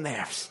coal in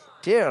there.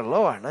 Dear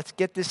Lord, let's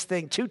get this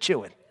thing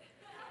chewing.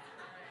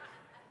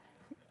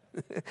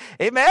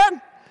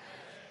 Amen?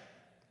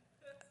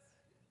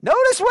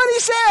 Notice what he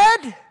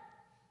said.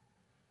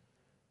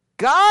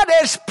 God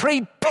has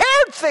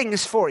prepared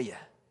things for you.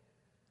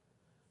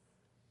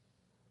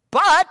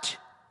 But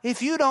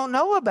if you don't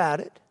know about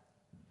it,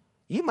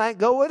 you might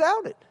go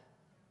without it.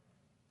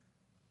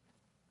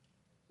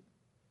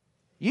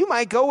 You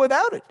might go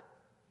without it.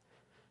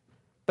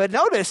 But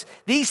notice,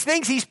 these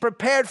things He's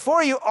prepared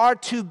for you are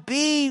to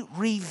be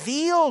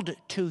revealed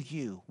to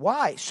you.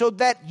 Why? So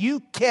that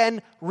you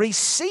can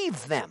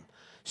receive them.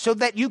 So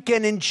that you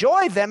can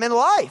enjoy them in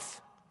life.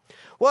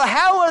 Well,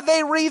 how are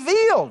they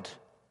revealed?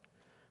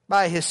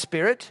 By His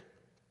Spirit.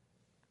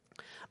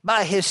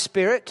 By His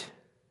Spirit.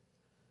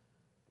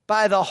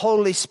 By the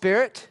Holy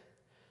Spirit.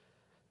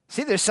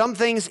 See, there's some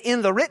things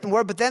in the written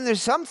word, but then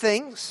there's some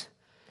things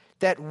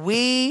that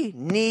we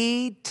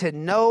need to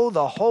know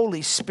the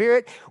Holy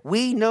Spirit.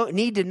 We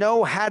need to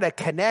know how to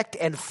connect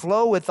and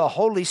flow with the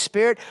Holy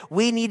Spirit.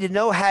 We need to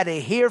know how to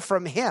hear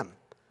from Him.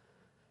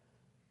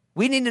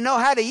 We need to know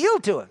how to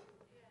yield to Him.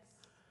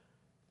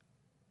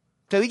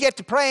 So we get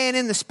to praying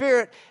in the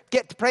Spirit,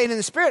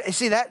 You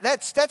see,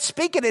 that's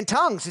speaking in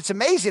tongues. It's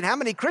amazing how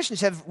many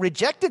Christians have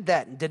rejected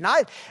that and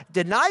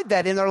denied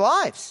that in their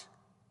lives.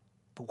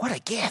 But what a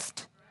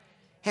gift.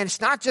 And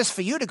it's not just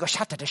for you to go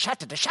shatada,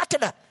 shatada,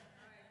 shatada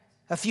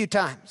a few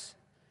times.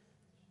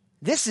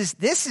 This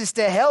is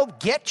to help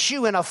get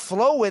you in a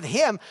flow with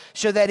Him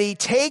so that He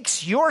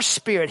takes your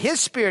spirit, His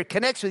Spirit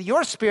connects with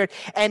your spirit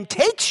and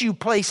takes you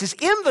places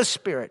in the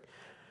Spirit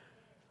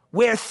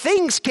where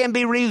things can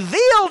be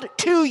revealed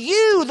to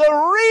you,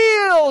 the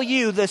real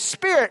you, the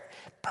Spirit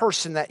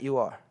person that you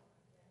are.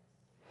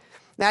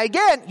 Now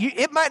again,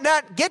 it might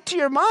not get to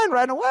your mind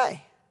right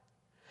away.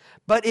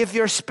 But if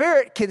your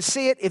spirit can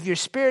see it, if your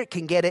spirit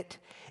can get it,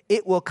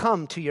 it will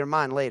come to your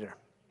mind later.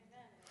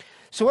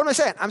 So what am I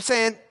saying? I'm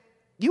saying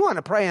you want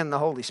to pray in the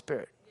Holy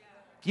Spirit.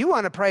 You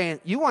want to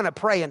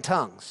pray in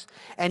tongues.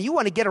 And you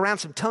want to get around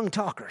some tongue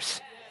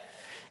talkers.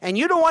 And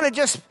you don't want to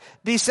just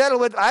be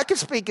settled with, I can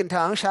speak in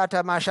tongues,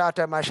 shata, ma,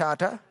 shata, ma,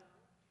 shata.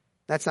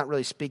 That's not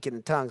really speaking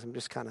in tongues. I'm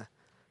just kind of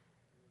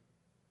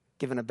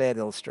giving a bad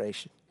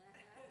illustration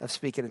of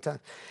speaking in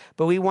tongues.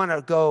 But we want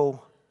to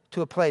go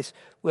to a place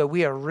where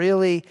we are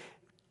really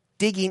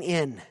digging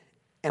in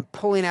and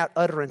pulling out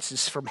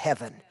utterances from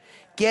heaven.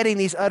 Getting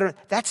these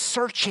utterances. That's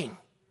searching.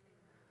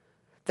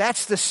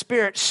 That's the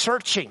Spirit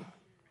searching.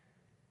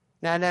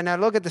 Now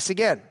look at this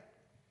again.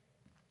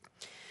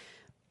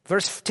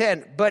 Verse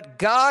 10, but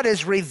God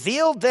has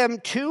revealed them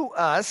to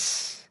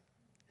us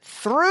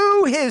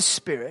through His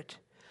Spirit,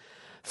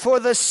 for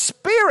the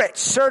Spirit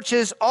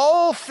searches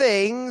all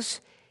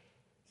things,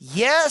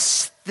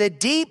 yes, the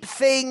deep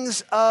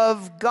things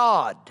of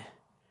God.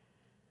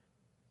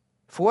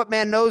 For what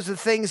man knows the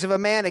things of a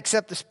man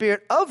except the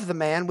spirit of the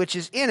man which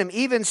is in him?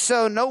 Even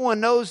so, no one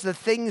knows the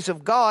things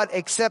of God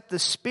except the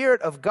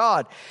Spirit of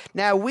God.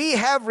 Now we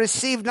have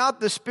received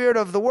not the spirit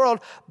of the world,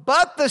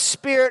 but the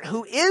Spirit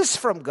who is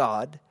from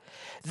God,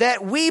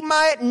 that we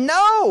might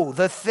know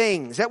the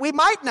things that we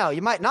might know.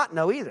 You might not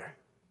know either.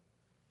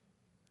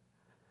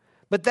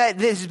 But that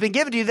this has been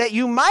given to you, that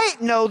you might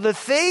know the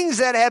things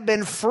that have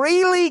been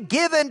freely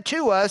given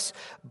to us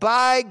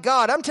by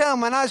God. I'm telling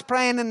you, when I was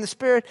praying in the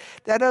Spirit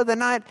that other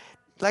night,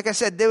 like I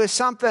said, there was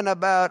something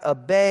about a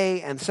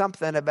bay and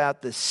something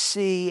about the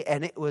sea,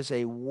 and it was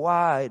a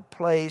wide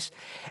place,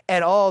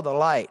 and all the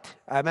light.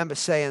 I remember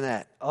saying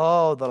that.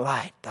 Oh, the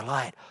light, the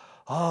light.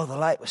 Oh, the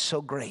light was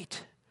so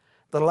great.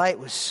 The light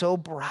was so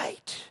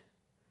bright.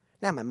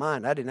 Now, in my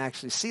mind, I didn't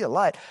actually see a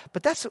light,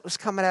 but that's what was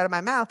coming out of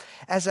my mouth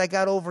as I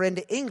got over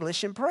into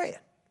English and praying.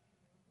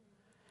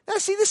 Now,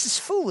 see, this is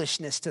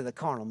foolishness to the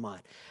carnal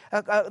mind.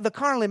 The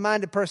carnally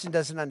minded person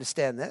doesn't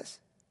understand this,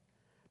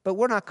 but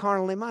we're not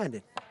carnally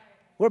minded.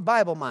 We're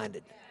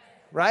Bible-minded,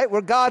 right?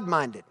 We're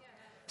God-minded,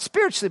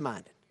 spiritually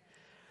minded.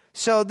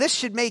 So this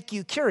should make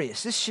you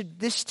curious. This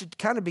should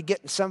kind of be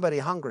getting somebody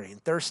hungry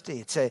and thirsty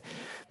and say,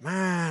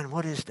 man,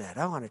 what is that?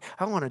 I want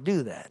to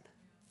do that.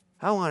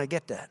 I want to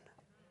get that.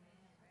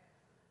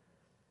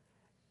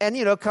 And,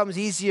 it comes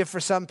easier for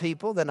some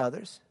people than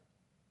others.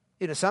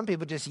 Some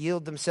people just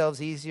yield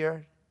themselves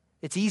easier.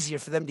 It's easier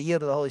for them to yield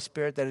to the Holy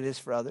Spirit than it is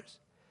for others.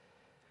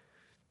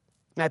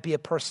 Might be a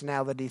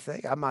personality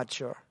thing. I'm not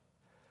sure.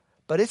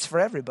 But it's for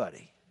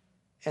everybody.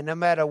 And no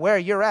matter where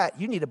you're at,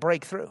 you need to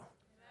break through.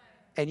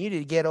 And you need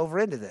to get over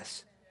into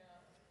this.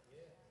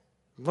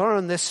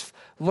 Learn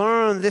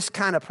this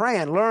kind of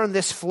praying. Learn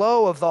this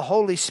flow of the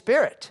Holy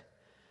Spirit,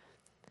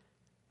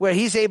 where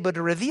He's able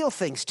to reveal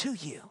things to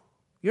you.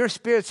 Your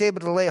spirit's able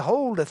to lay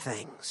hold of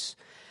things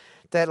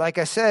that, like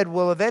I said,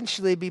 will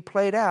eventually be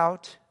played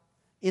out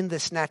in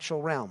this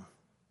natural realm.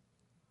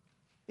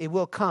 It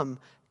will come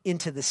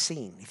into the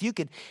scene. If you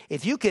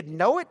could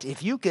know it,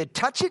 if you could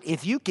touch it,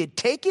 if you could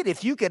take it,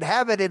 if you could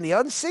have it in the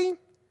unseen,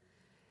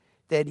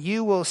 then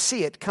you will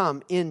see it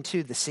come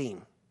into the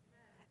scene.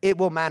 It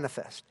will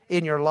manifest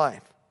in your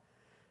life.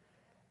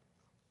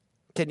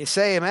 Can you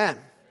say amen?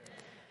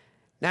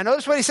 Now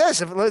notice what he says,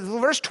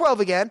 verse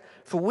 12 again,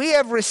 for we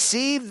have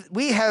received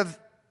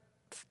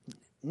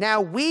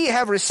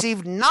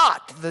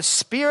not the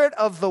spirit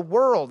of the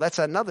world. That's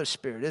another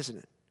spirit, isn't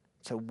it?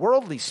 It's a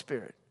worldly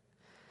spirit.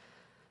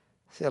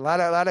 See, a lot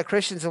of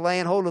Christians are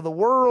laying hold of the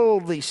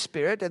worldly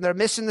spirit, and they're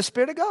missing the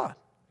Spirit of God.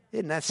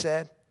 Isn't that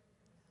sad?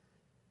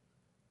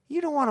 You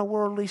don't want a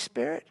worldly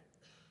spirit.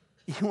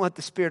 You want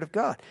the Spirit of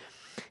God.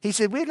 He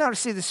said, we have not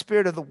received the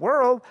spirit of the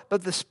world,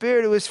 but the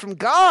Spirit who is from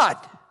God,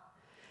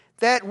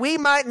 that we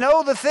might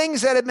know the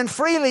things that have been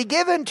freely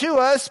given to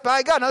us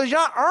by God. Now, you're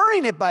not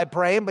earning it by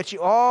praying, but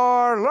you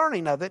are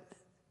learning of it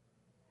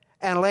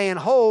and laying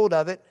hold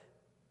of it.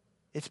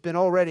 It's been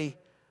already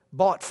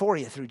bought for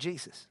you through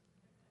Jesus.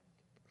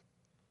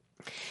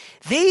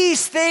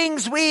 These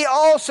things we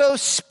also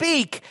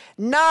speak,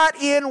 not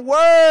in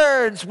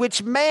words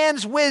which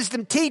man's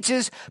wisdom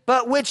teaches,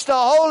 but which the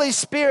Holy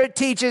Spirit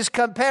teaches,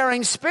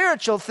 comparing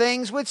spiritual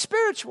things with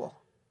spiritual.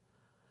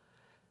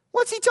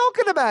 What's he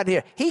talking about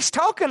here? He's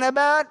talking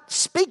about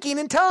speaking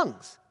in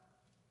tongues.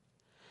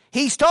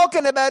 He's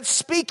talking about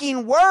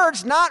speaking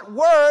words, not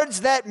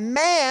words that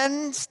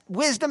man's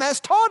wisdom has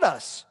taught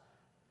us.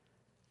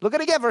 Look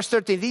at it again, verse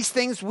 13. These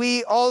things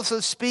we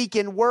also speak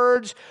in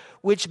words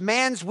which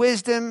man's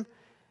wisdom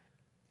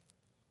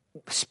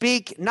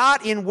speak,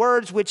 not in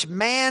words which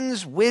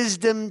man's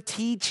wisdom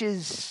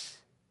teaches.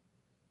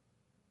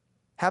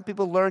 How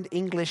people learned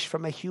English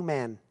from a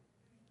human.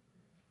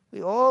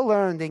 We all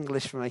learned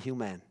English from a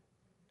human.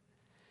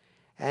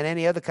 And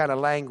any other kind of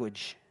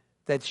language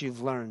that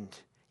you've learned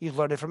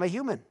it from a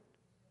human.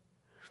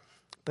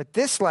 But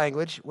this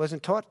language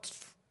wasn't taught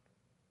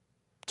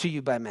to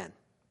you by men.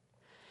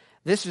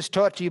 This was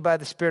taught to you by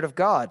the Spirit of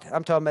God.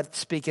 I'm talking about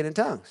speaking in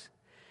tongues.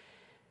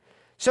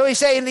 So he's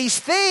saying these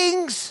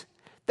things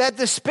that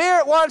the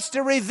Spirit wants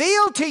to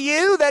reveal to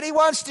you, that He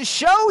wants to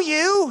show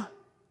you.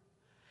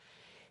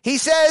 He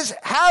says,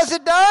 how's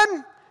it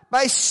done?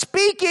 By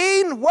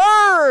speaking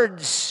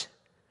words.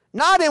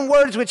 Not in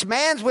words which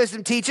man's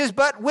wisdom teaches,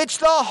 but which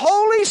the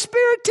Holy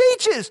Spirit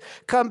teaches,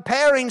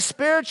 comparing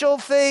spiritual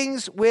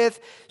things with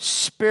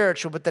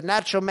spiritual. But the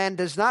natural man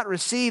does not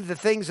receive the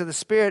things of the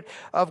Spirit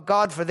of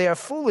God, for they are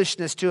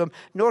foolishness to him,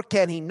 nor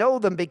can he know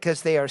them,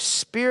 because they are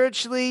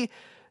spiritually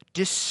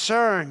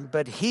discerned.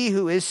 But he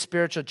who is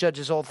spiritual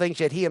judges all things,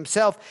 yet he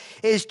himself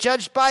is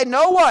judged by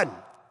no one.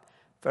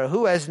 For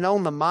who has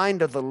known the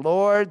mind of the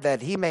Lord,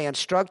 that he may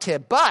instruct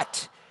him?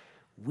 But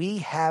we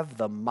have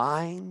the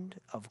mind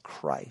of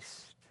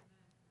Christ.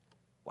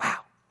 Wow.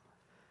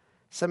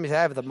 Somebody say,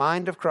 I have the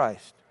mind of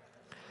Christ.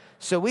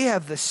 So we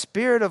have the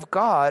Spirit of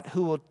God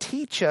who will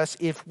teach us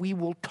if we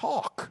will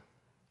talk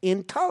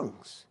in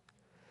tongues.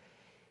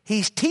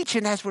 He's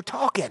teaching as we're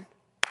talking.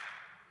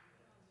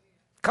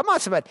 Come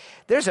on, somebody.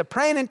 There's a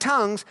praying in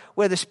tongues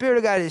where the Spirit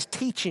of God is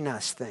teaching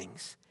us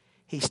things.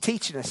 He's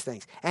teaching us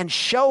things and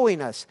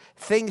showing us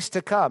things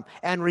to come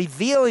and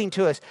revealing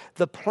to us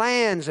the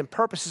plans and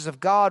purposes of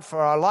God for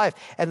our life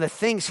and the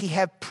things He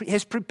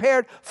has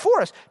prepared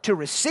for us to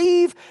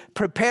receive,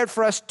 prepared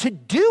for us to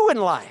do in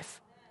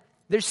life.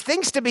 There's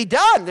things to be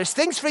done. There's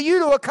things for you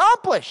to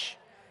accomplish.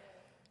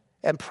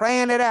 And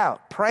praying it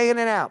out, praying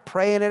it out,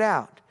 praying it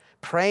out.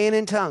 Praying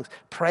in tongues,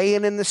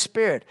 praying in the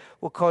Spirit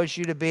will cause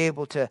you to be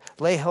able to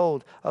lay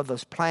hold of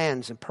those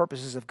plans and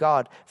purposes of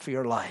God for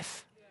your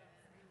life.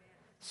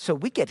 So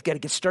we got to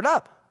get stirred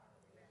up.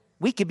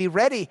 We can be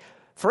ready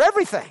for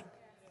everything.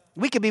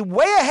 We can be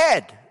way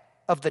ahead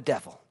of the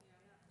devil.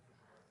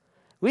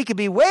 We can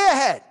be way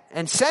ahead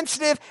and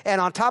sensitive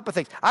and on top of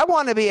things. I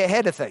want to be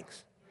ahead of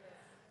things.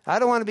 I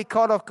don't want to be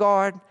caught off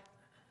guard,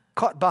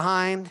 caught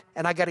behind,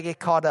 and I got to get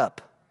caught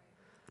up.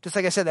 Just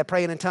like I said, that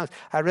praying in tongues,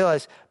 I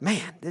realized,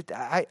 man,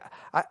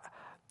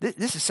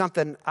 this is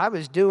something I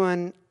was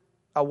doing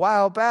a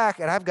while back,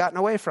 and I've gotten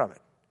away from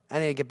it. I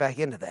need to get back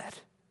into that.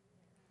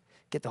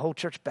 Get the whole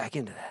church back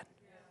into that.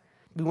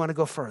 We want to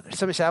go further.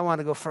 Somebody say, I want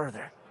to go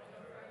further.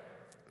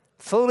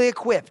 Fully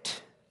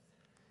equipped,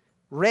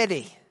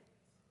 ready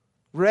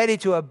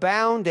to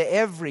abound to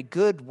every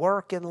good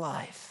work in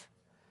life.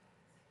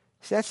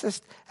 See,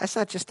 that's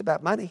not just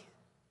about money.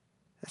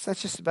 That's not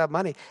just about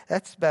money.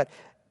 That's about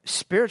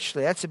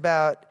spiritually. That's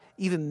about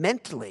even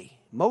mentally.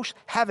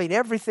 Having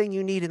everything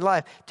you need in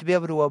life to be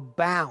able to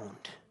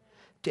abound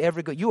to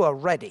every good. You are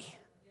ready.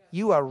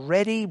 You are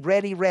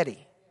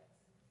ready.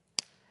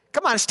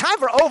 Come on, it's time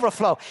for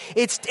overflow.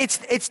 It's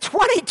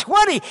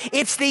 2020.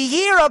 It's the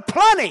year of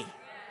plenty.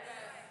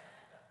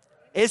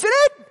 Isn't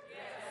it?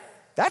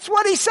 That's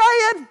what He's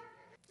saying.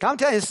 I'm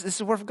telling you, this is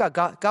the word of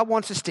God. God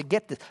wants us to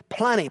get this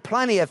plenty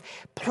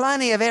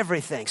of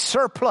everything.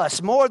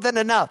 Surplus, more than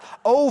enough,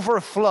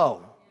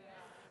 overflow.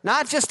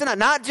 Not just enough,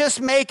 not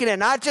just making it,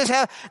 not just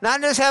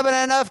having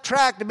enough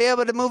track to be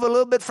able to move a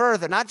little bit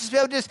further, not just be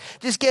able to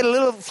just get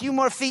a few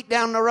more feet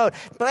down the road.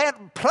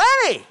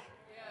 Plenty.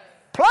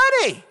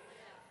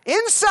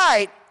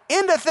 Insight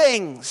into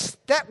things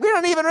that we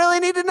don't even really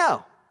need to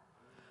know.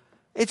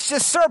 It's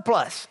just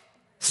surplus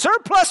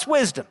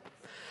wisdom,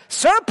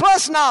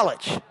 surplus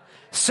knowledge,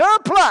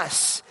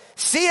 surplus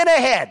seeing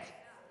ahead.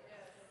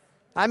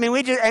 I mean,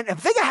 and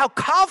think of how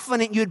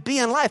confident you'd be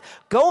in life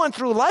going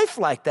through life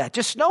like that,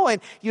 just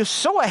knowing you're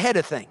so ahead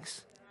of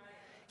things.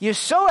 You're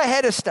so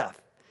ahead of stuff.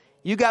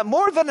 You got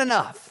more than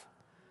enough.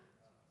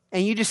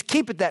 And you just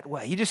keep it that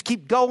way. You just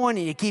keep going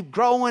and you keep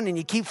growing and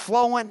you keep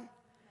flowing.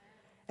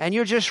 And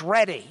you're just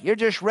ready. You're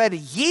just ready.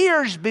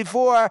 Years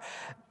before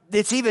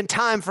it's even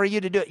time for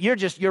you to do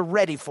it, you're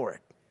ready for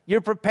it.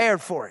 You're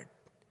prepared for it.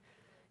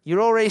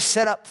 You're already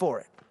set up for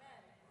it.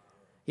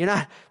 You're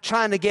not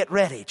trying to get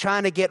ready.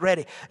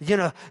 You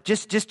know,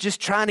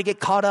 just trying to get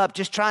caught up,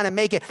 just trying to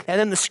make it. And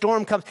then the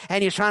storm comes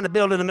and you're trying to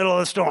build in the middle of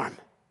the storm.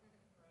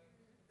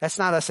 That's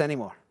not us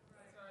anymore.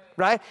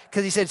 Right?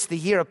 Because He said it's the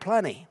year of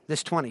plenty,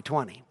 this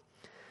 2020.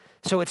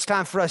 So it's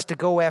time for us to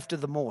go after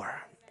the more.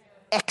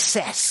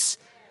 Excess.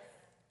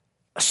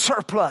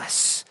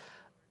 Surplus,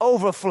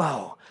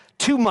 overflow,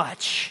 too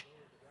much.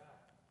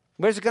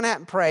 Where's it going to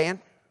happen?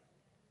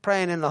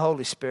 Praying in the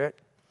Holy Spirit.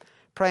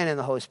 Praying in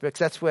the Holy Spirit,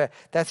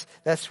 because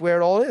that's where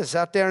it all is,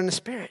 out there in the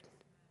Spirit.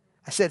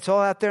 I said it's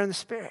all out there in the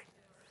Spirit.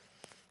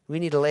 We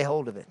need to lay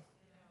hold of it.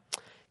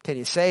 Can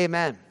you say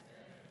amen?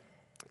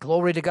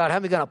 Glory to God. How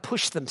many going to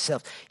push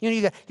themselves? You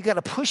know, you got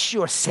to push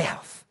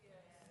yourself.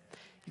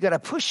 You got to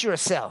push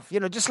yourself. You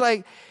know, just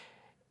like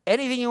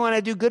anything you want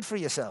to do good for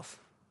yourself.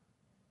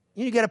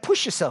 You got to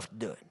push yourself to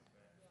do it.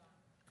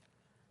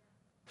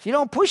 If you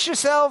don't push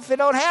yourself, it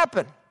don't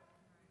happen.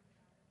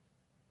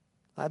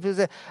 A lot of people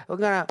say,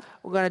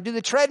 we're gonna do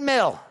the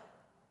treadmill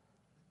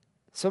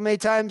so many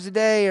times a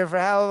day, or for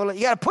however long.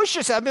 You got to push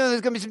yourself. Maybe there's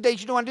going to be some days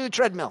you don't want to do the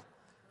treadmill.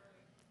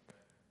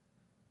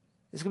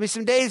 There's going to be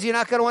some days you're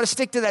not going to want to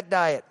stick to that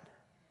diet.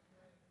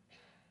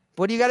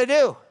 What do you got to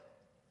do?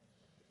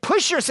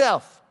 Push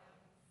yourself,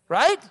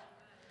 right?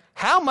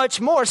 How much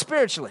more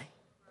spiritually?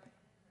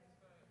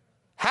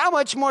 How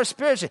much more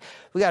spiritually?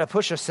 We got to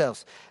push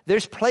ourselves.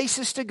 There's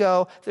places to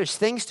go. There's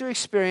things to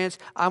experience.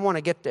 I want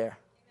to get there.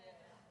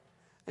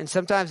 And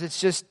sometimes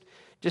it's just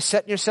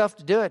setting yourself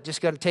to do it.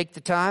 Just going to take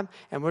the time,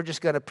 and we're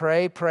just going to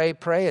pray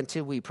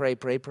until we pray.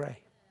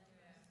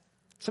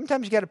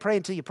 Sometimes you got to pray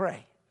until you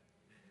pray.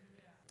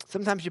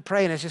 Sometimes you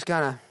pray, and it's just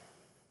kind of,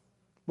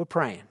 we're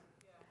praying.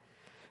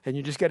 And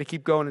you just got to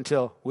keep going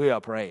until we are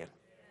praying.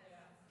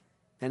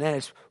 And then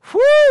it's,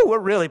 we're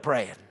really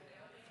praying.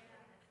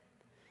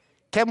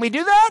 Can we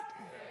do that?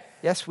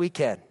 Yes, we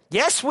can.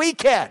 Yes, we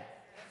can.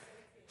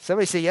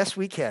 Somebody say, yes,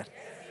 we can.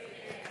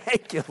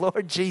 Thank you,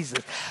 Lord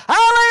Jesus.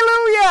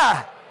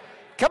 Hallelujah.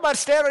 Come on,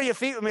 stand on your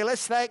feet with me.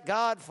 Let's thank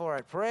God for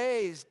it.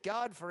 Praise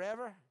God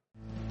forever.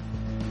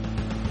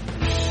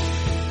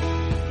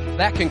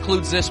 That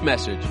concludes this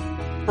message.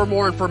 For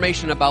more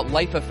information about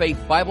Life of Faith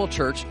Bible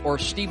Church or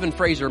Stephen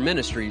Fraser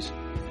Ministries,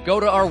 go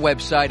to our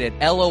website at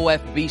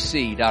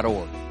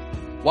lofbc.org.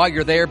 While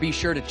you're there, be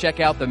sure to check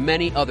out the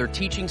many other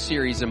teaching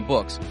series and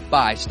books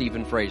by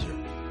Stephen Fraser.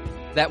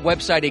 That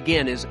website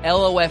again is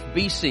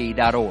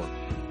lofbc.org,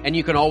 and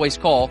you can always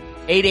call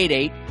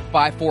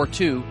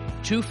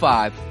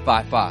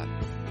 888-542-2555.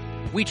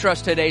 We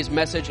trust today's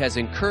message has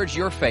encouraged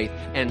your faith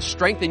and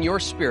strengthened your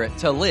spirit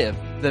to live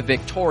the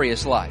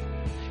victorious life.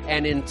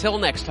 And until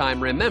next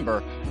time,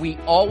 remember, we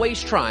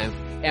always triumph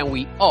and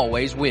we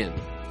always win.